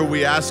whatever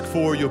we ask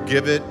for, you'll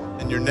give it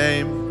in your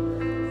name.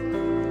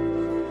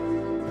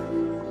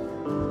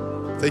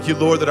 Thank you,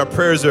 Lord, that our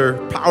prayers are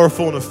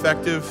powerful and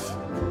effective.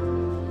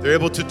 They're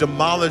able to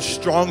demolish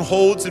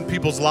strongholds in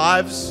people's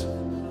lives.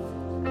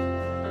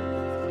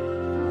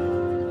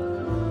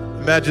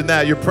 Imagine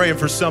that. You're praying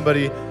for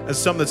somebody and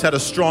something that's had a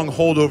strong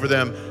hold over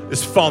them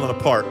is falling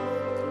apart.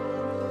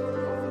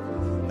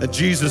 And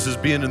Jesus is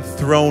being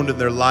enthroned in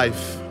their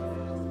life.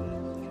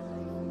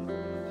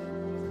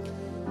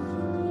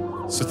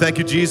 So thank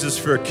you, Jesus,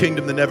 for a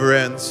kingdom that never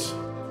ends.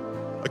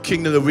 A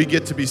kingdom that we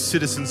get to be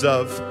citizens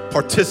of,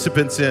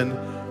 participants in,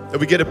 that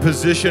we get a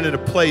position and a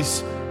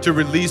place to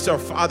release our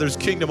Father's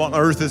kingdom on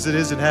earth as it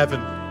is in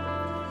heaven.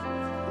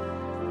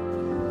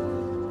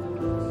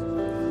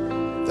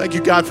 Thank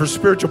you, God, for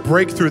spiritual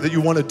breakthrough that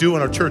you want to do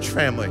in our church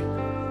family.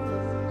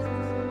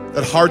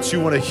 That hearts you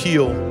want to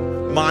heal,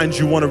 minds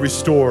you want to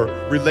restore,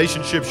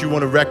 relationships you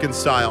want to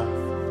reconcile.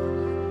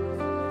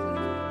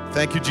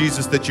 Thank you,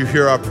 Jesus, that you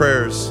hear our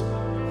prayers.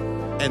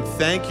 And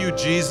thank you,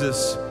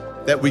 Jesus,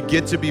 that we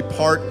get to be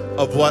part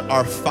of what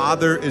our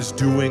Father is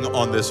doing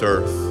on this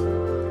earth.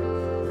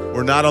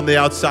 We're not on the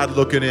outside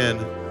looking in.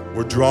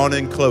 We're drawn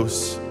in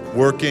close,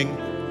 working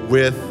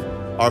with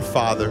our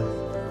Father.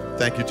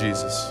 Thank you,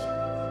 Jesus.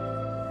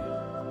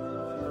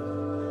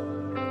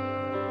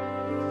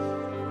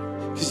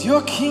 Cause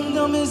your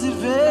kingdom is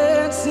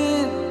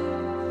advancing,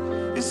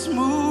 it's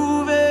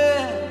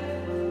moving.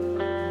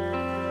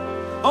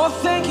 Oh,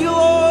 thank you,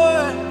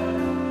 Lord,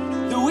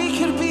 that we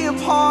could be a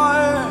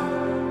part,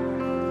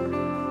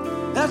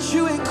 that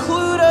you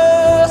include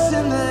us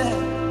in this.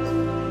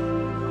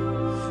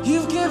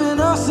 You've given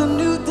us a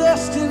new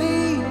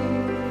destiny.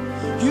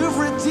 You've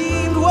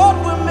redeemed what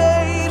we're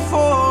made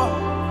for.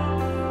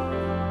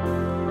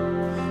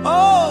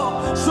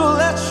 Oh, so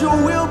let your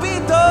will be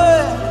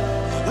done.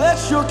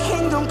 Let your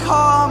kingdom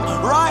come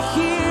right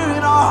here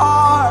in our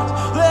hearts.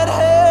 Let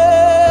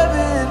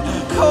heaven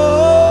come.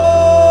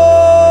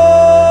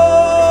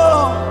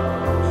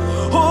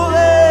 Oh,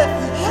 let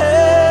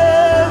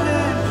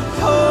heaven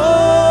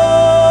come.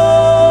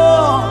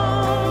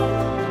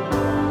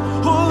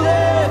 Oh,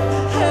 let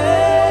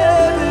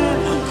heaven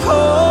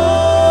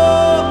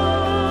come.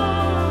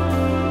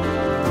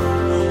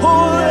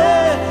 Oh,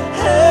 let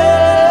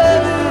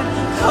heaven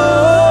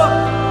come.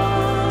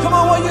 Come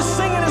on, what you're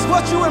singing is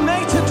what you were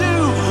made to do.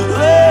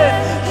 Let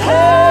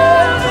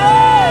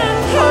heaven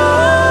come.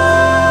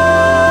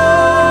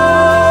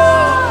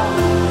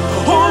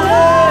 Oh,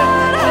 let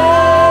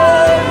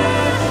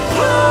heaven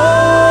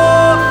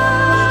come.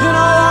 In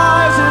our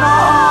lives, in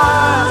our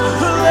hearts.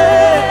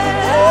 Let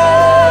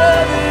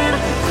heaven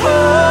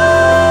come.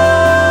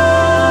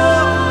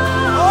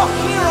 Oh,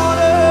 here on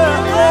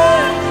earth.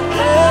 Let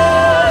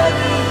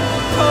heaven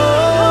come.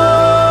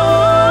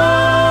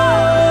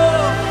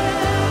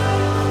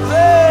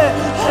 Let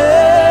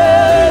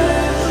heaven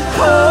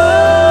come.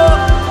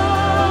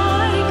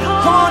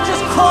 Come on,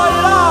 just cry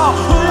it out.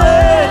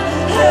 Let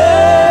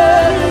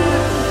heaven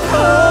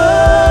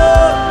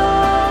come.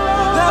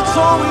 That's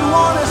all we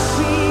want to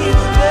see.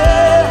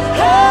 Let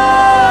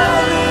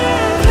heaven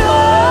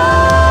come.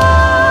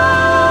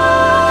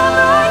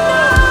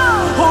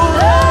 Oh,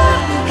 let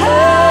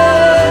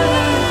heaven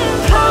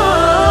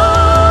come.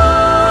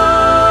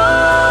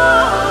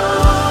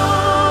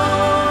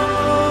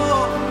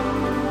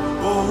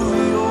 Oh,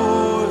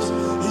 yours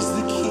is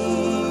the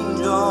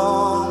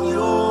kingdom,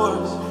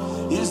 yours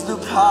is the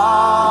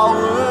power,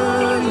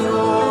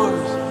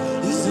 yours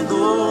is the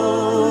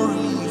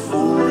glory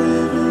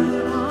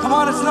forever. Come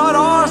on, it's not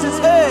ours, it's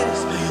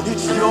his.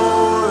 It's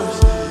yours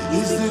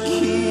is the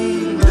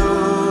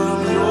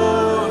kingdom,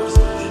 yours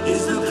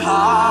is the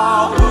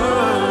power,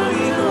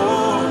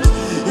 yours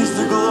is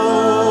the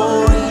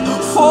glory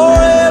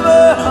forever.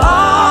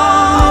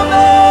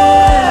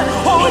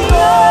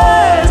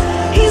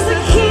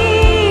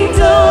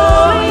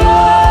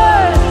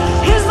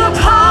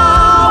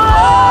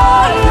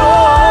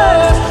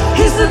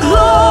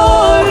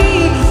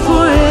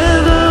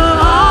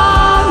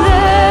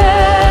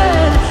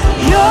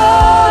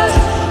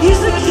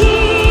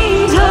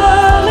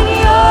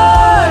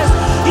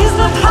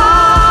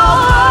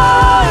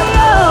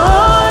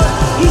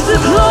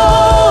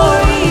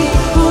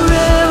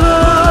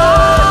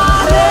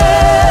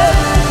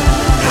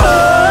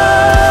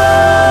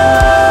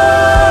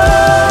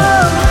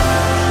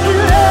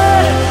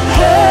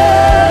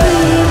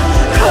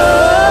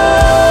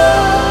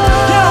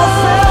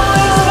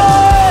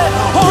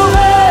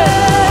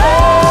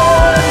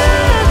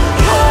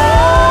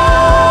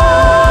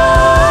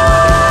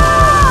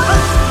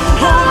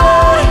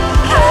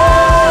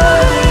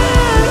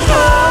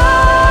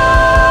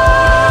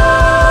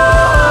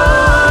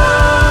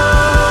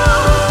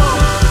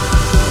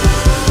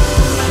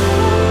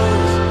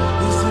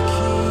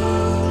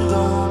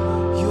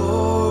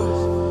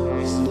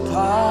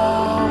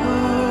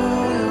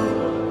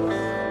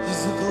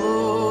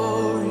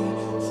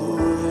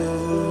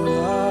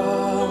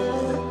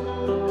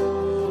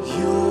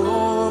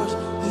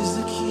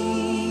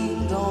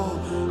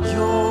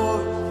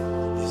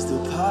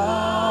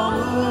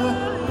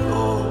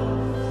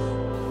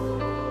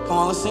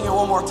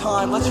 more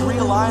time. Let's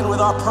realign with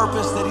our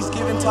purpose that he's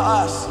given to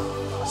us.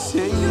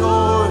 Say,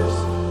 yours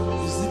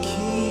is the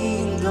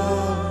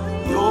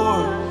kingdom,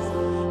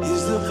 yours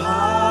is the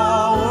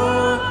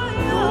power,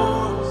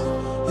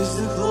 yours is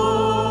the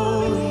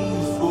glory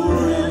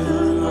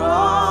forever.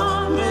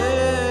 Amen.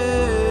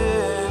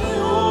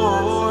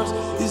 Yours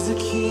is the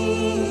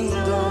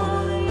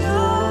kingdom,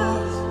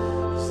 yours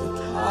is the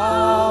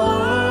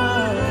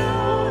power,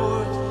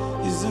 yours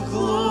is the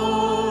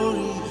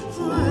glory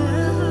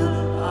forever.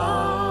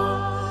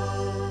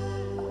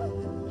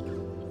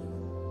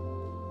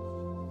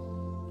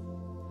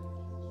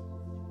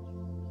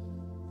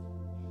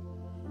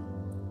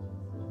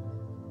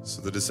 So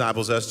the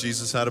disciples asked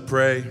Jesus how to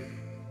pray.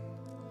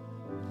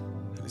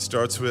 And he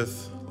starts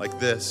with like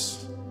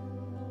this: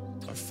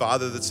 Our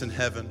Father that's in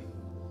heaven,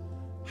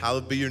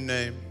 hallowed be your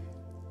name.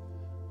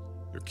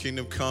 Your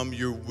kingdom come,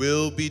 your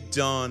will be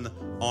done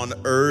on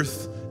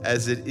earth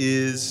as it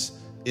is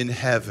in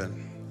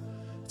heaven.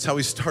 That's how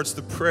he starts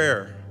the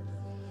prayer.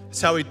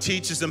 It's how he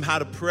teaches them how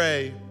to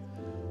pray,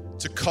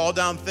 to call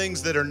down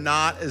things that are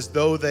not as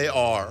though they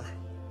are,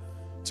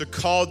 to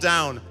call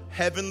down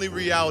heavenly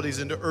realities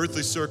into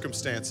earthly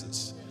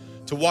circumstances,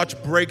 to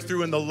watch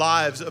breakthrough in the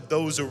lives of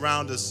those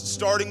around us,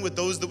 starting with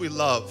those that we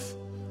love.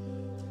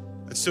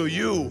 And so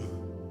you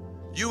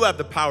have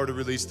the power to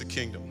release the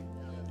kingdom.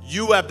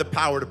 You have the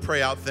power to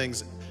pray out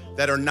things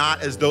that are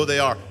not as though they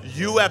are.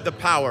 You have the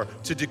power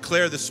to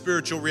declare the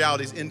spiritual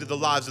realities into the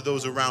lives of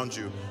those around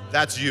you.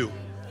 That's you.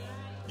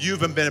 You've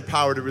been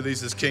empowered to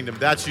release this kingdom.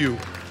 That's you.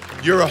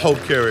 You're a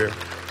hope carrier.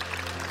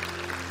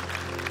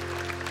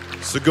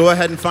 So go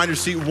ahead and find your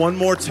seat one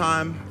more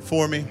time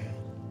for me.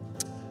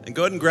 And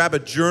go ahead and grab a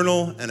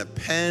journal and a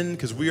pen,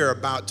 because we are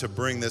about to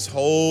bring this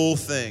whole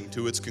thing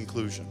to its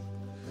conclusion.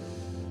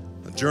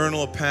 A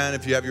journal, a pen.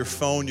 If you have your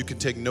phone, you can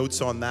take notes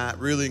on that.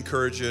 Really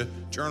encourage you.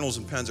 Journals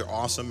and pens are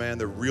awesome, man.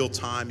 They're real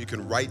time. You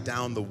can write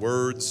down the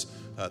words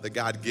that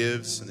God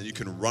gives, and then you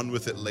can run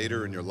with it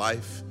later in your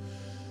life.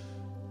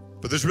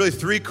 But there's really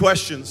 3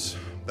 questions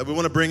that we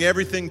want to bring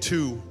everything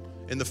to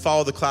in the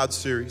Follow the Cloud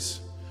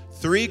series.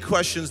 3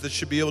 questions that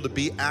should be able to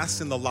be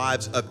asked in the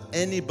lives of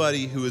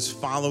anybody who is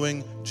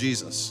following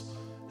Jesus.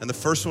 And the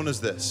first one is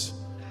this: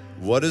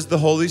 what has the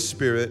Holy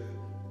Spirit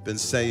been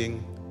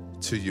saying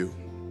to you?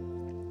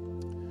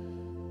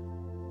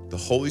 The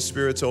Holy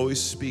Spirit's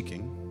always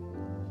speaking.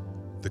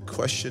 The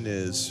question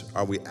is,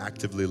 are we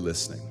actively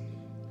listening?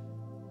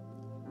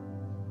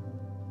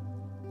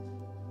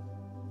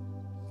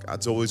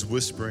 God's always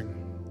whispering,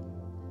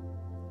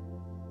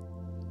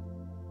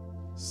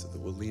 so that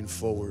we'll lean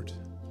forward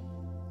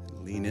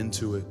and lean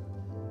into it,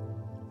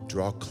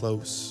 draw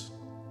close,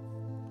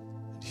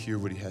 and hear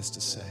what he has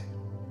to say.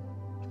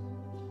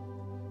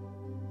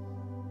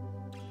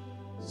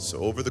 So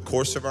over the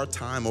course of our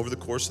time, over the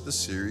course of the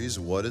series,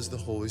 what has the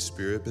Holy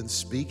Spirit been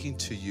speaking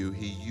to you?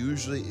 He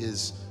usually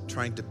is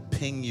trying to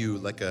ping you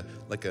like an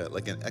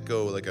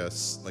echo, like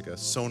a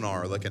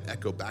sonar, like an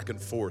echo back and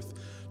forth,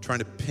 trying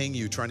to ping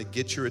you, trying to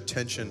get your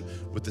attention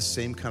with the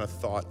same kind of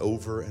thought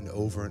over and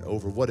over and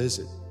over. What is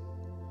it?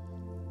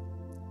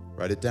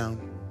 Write it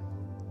down.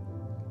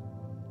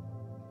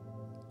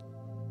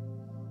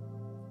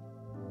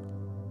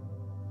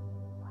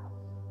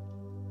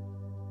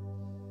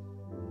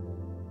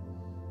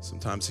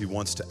 Sometimes he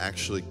wants to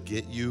actually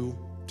get you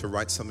to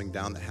write something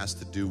down that has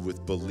to do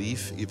with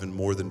belief even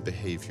more than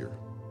behavior.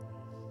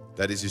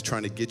 That is, he's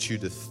trying to get you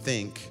to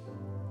think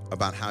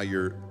about how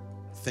your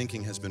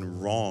thinking has been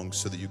wrong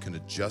so that you can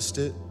adjust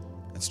it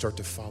and start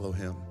to follow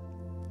him.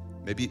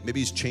 Maybe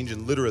he's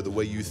changing literally the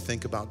way you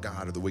think about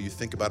God, or the way you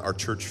think about our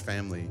church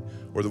family,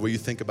 or the way you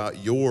think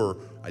about your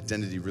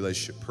identity,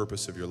 relationship,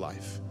 purpose of your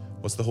life.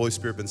 What's the Holy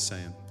Spirit been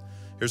saying?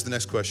 Here's the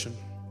next question.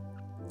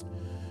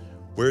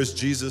 Where is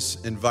Jesus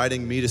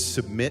inviting me to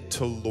submit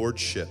to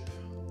lordship?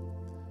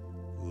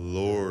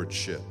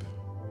 Lordship.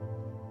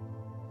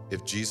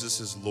 If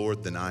Jesus is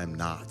Lord, then I am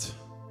not.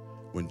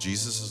 When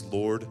Jesus is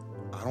Lord,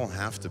 I don't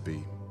have to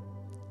be.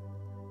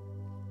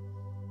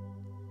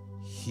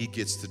 He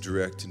gets to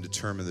direct and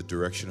determine the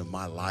direction of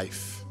my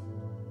life.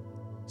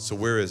 So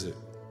where is it?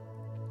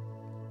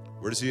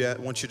 Where does he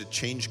want you to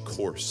change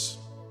course?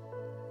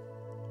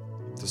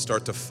 To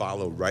start to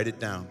follow. Write it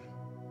down.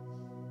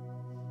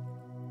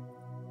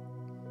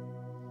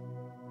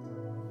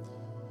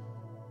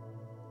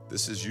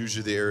 This is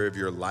usually the area of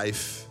your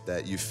life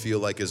that you feel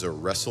like is a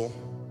wrestle.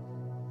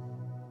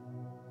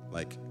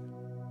 Like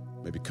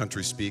maybe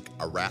country speak,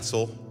 a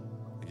wrestle.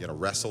 You gotta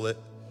wrestle it.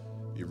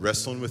 You're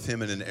wrestling with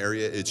him in an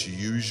area. It's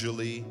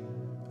usually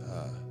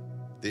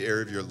the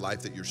area of your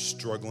life that you're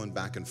struggling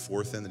back and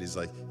forth in. That he's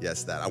like,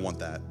 yes, I want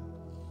that.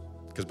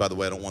 Because by the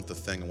way, I don't want the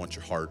thing, I want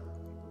your heart.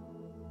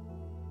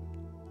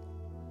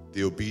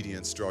 The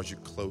obedience draws you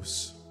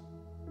close.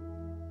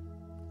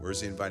 Where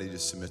is he inviting you to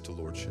submit to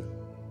lordship?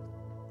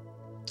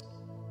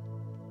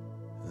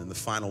 And then the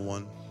final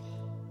one,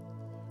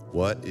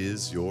 what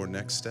is your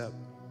next step?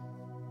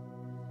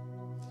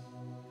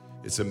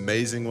 It's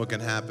amazing what can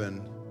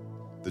happen,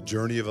 the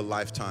journey of a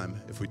lifetime,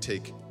 if we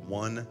take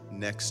one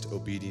next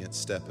obedient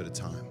step at a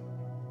time.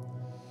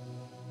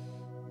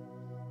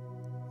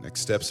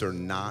 Next steps are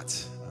not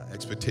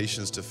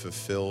expectations to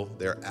fulfill.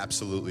 They're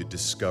absolutely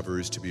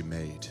discoveries to be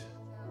made.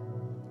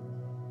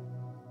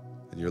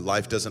 And your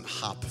life doesn't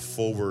hop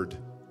forward.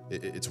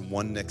 It's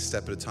one next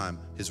step at a time.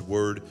 His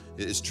word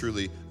is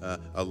truly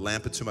a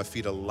lamp unto my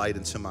feet, a light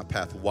unto my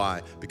path.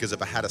 Why? Because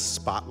if I had a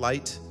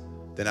spotlight,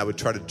 then I would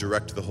try to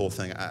direct the whole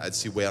thing. I'd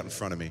see way out in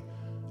front of me.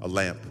 A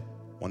lamp,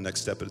 one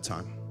next step at a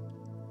time.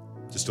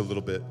 Just a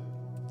little bit.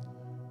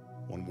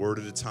 One word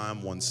at a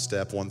time, one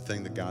step, one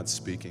thing that God's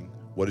speaking.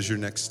 What is your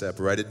next step?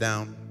 Write it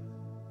down.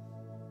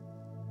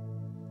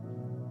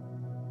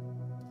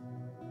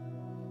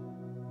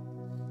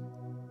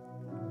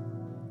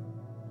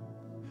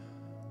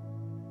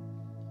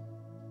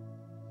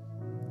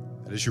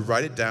 And as you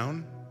write it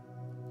down,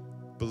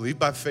 believe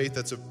by faith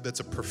that's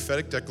a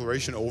prophetic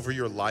declaration over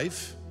your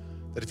life,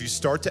 that if you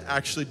start to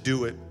actually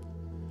do it,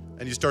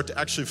 and you start to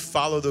actually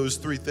follow those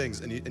three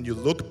things, and you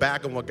look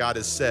back on what God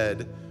has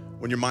said,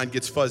 when your mind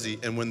gets fuzzy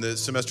and when the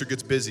semester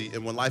gets busy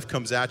and when life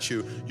comes at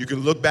you, you can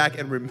look back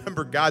and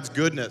remember God's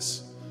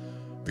goodness,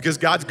 because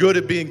God's good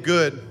at being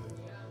good,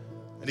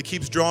 and he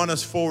keeps drawing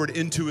us forward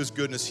into his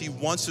goodness. He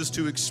wants us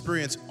to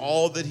experience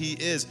all that he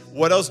is.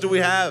 What else do we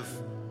have?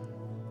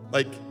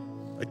 Like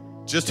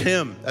just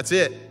him. That's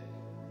it.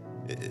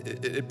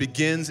 It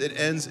begins, it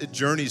ends, it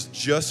journeys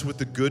just with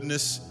the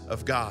goodness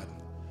of God.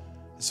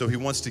 So he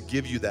wants to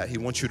give you that. He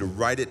wants you to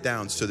write it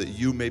down so that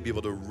you may be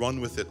able to run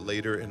with it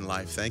later in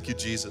life. Thank you,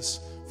 Jesus,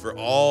 for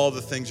all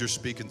the things you're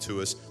speaking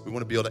to us. We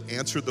want to be able to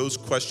answer those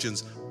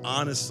questions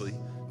honestly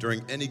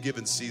during any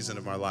given season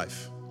of our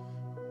life.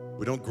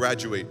 We don't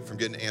graduate from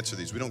getting to answer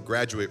these. We don't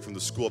graduate from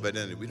the school of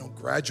identity. We don't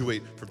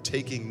graduate from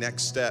taking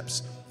next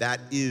steps. That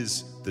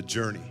is the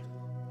journey.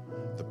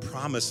 The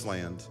promised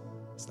land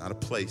is not a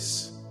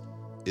place.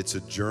 It's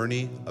a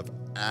journey of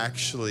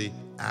actually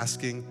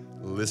asking,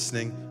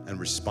 listening, and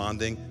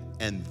responding,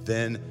 and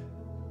then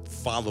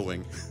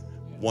following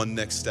one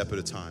next step at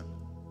a time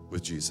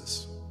with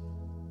Jesus.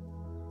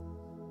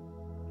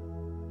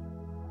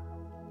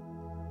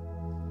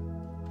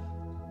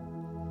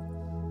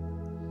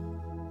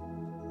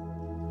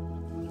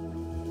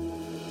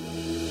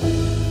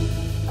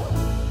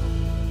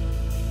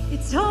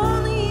 It's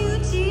only you,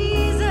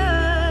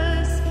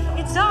 Jesus.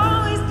 It's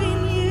always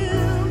been you.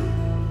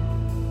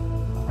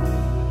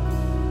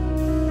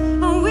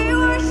 Oh, we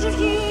worship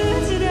you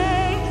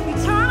today. We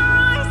turn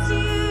our eyes to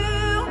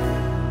you.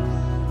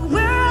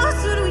 Where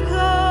else would we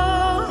go?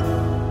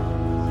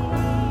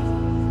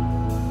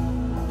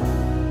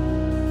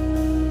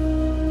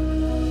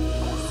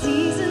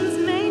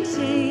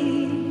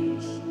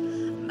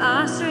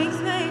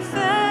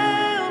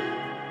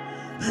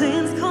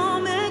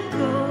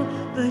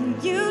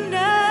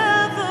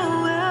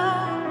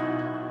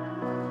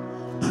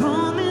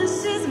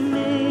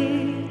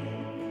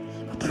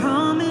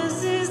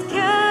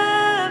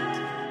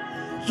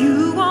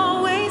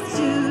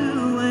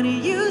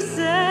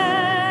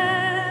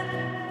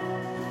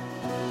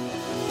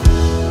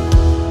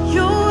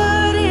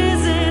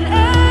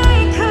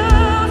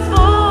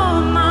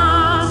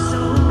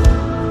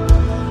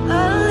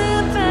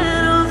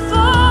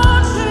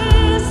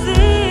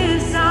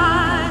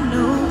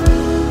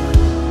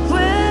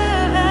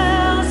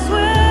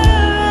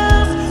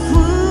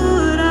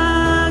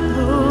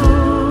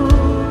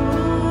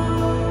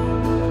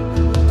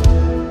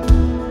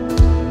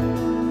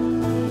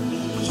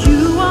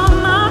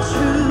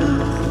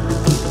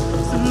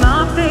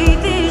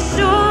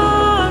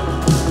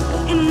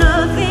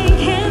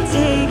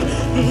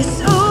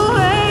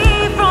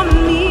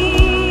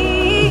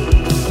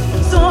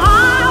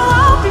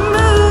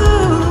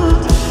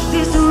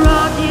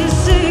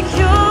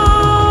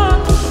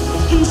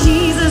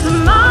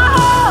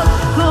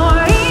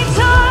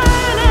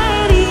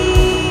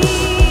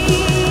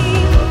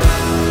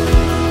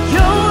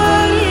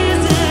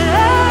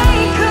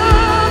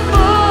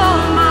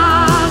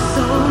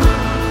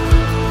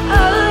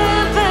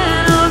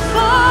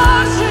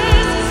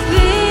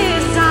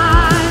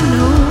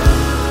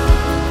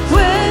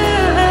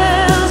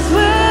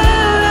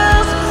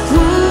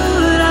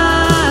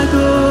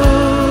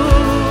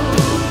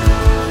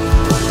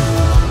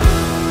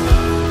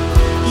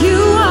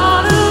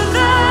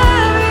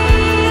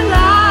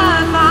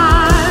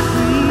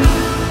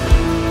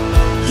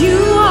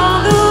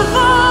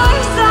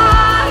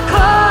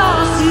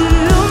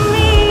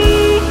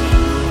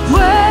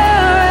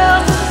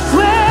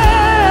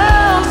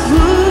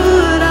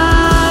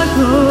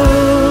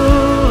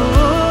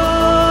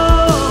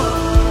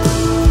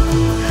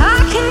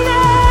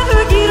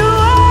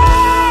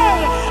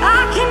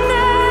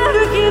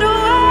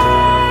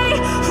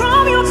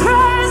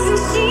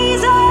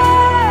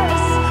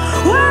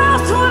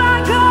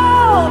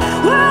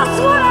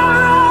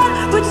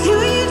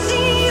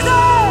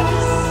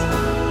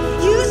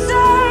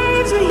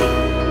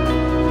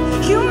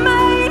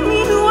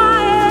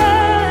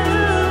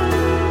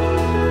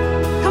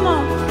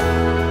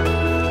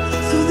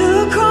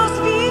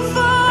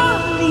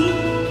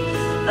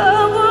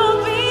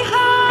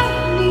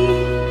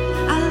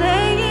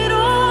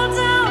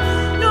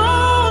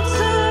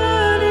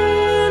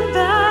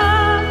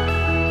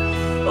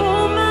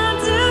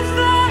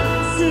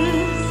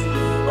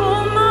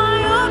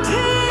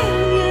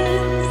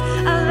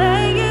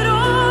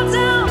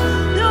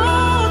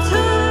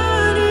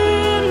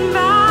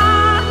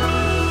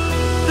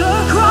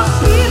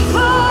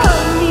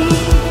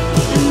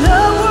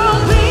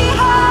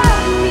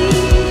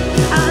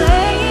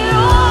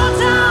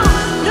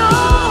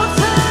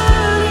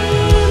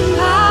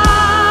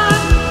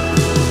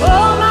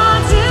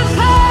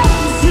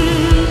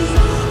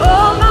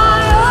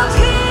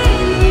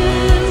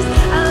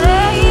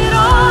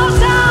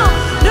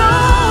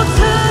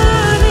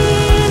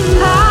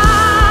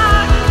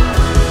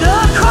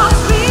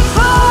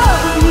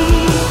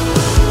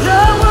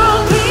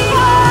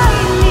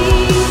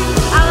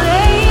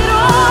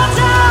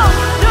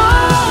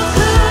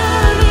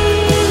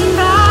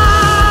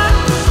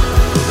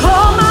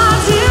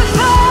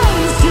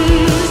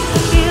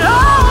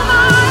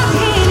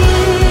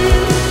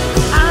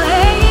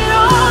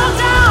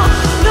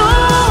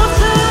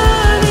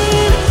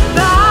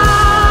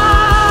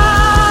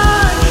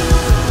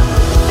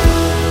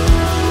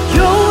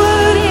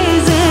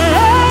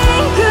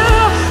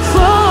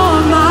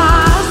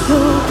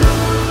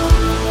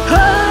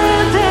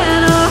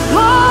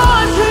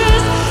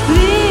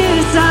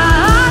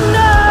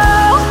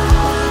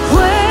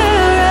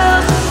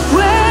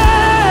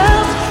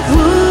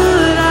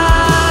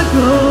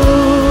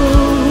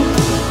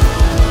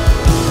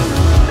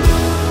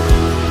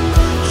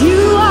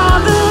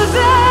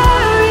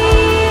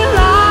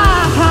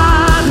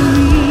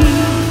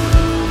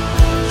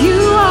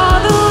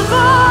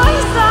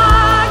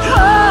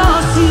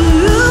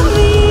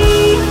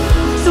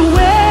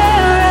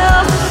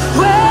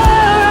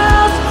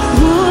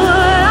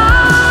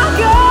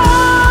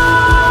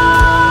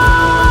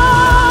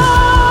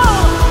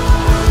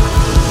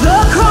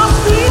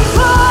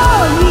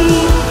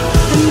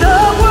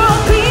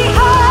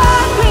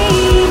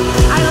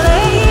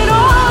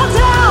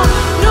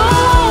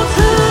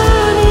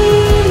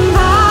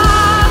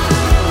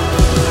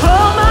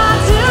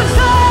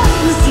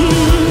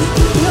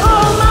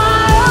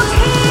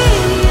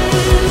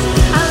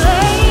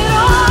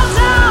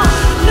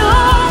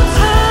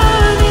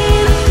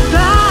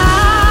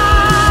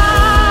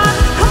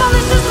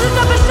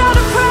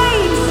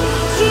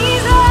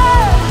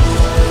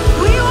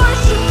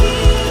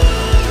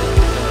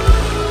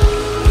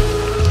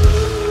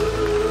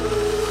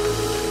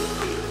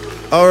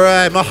 All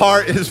right, my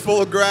heart is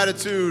full of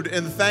gratitude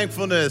and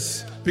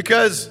thankfulness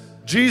because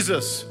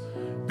Jesus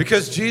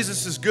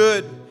is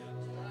good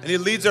and he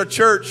leads our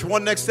church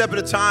one next step at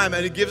a time,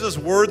 and he gives us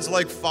words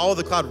like follow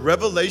the cloud,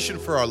 revelation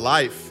for our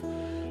life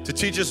to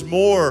teach us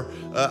more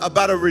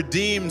about a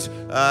redeemed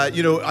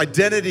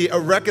identity, a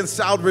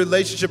reconciled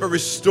relationship, a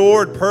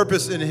restored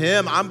purpose in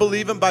him. I'm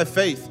believing by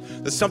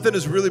faith that something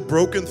is really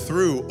broken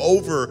through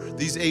over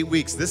these 8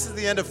 weeks. This is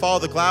the end of Follow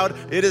the Cloud.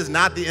 It is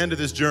not the end of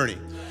this journey.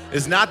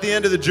 It's not the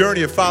end of the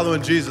journey of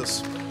following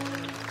Jesus.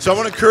 So I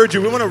want to encourage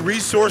you. We want to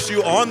resource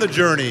you on the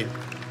journey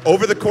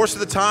over the course of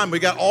the time. We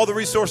got all the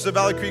resources of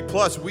Valley Creek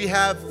Plus. We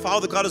have Follow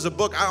the Cloud as a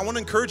book. I want to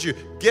encourage you,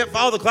 get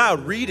Follow the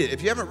Cloud, read it.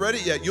 If you haven't read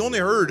it yet, you only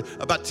heard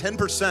about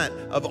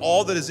 10% of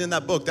all that is in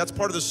that book. That's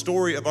part of the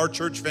story of our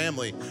church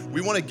family.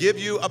 We want to give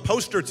you a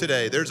poster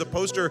today. There's a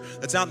poster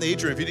that's out in the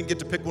atrium if you didn't get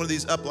to pick one of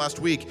these up last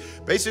week.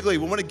 Basically,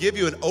 we want to give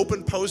you an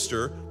open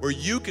poster where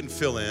you can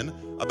fill in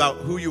about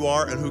who you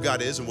are and who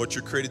God is and what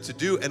you're created to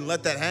do, and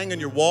let that hang on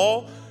your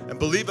wall and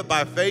believe it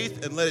by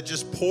faith, and let it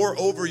just pour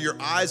over your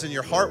eyes and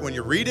your heart when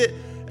you read it,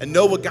 and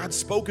know what God's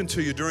spoken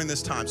to you during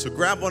this time. So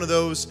grab one of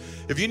those.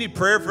 If you need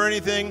prayer for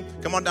anything,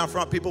 come on down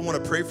front. People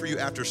want to pray for you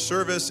after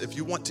service. If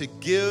you want to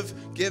give,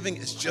 giving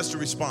is just a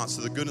response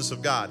to the goodness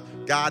of God.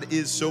 God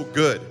is so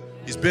good.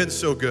 He's been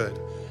so good.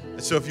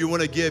 And so if you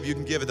want to give, you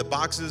can give at the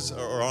boxes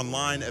or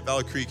online at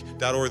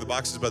valleycreek.org. The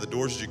boxes by the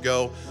doors as you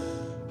go.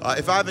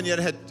 If I haven't yet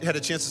had a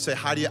chance to say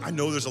hi to you, I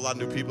know there's a lot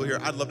of new people here.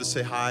 I'd love to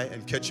say hi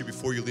and catch you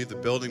before you leave the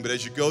building. But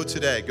as you go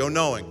today, go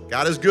knowing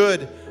God is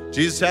good.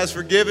 Jesus has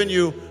forgiven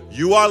you.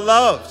 You are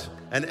loved.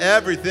 And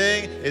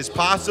everything is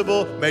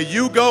possible. May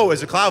you go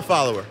as a cloud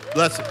follower.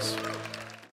 Blessings.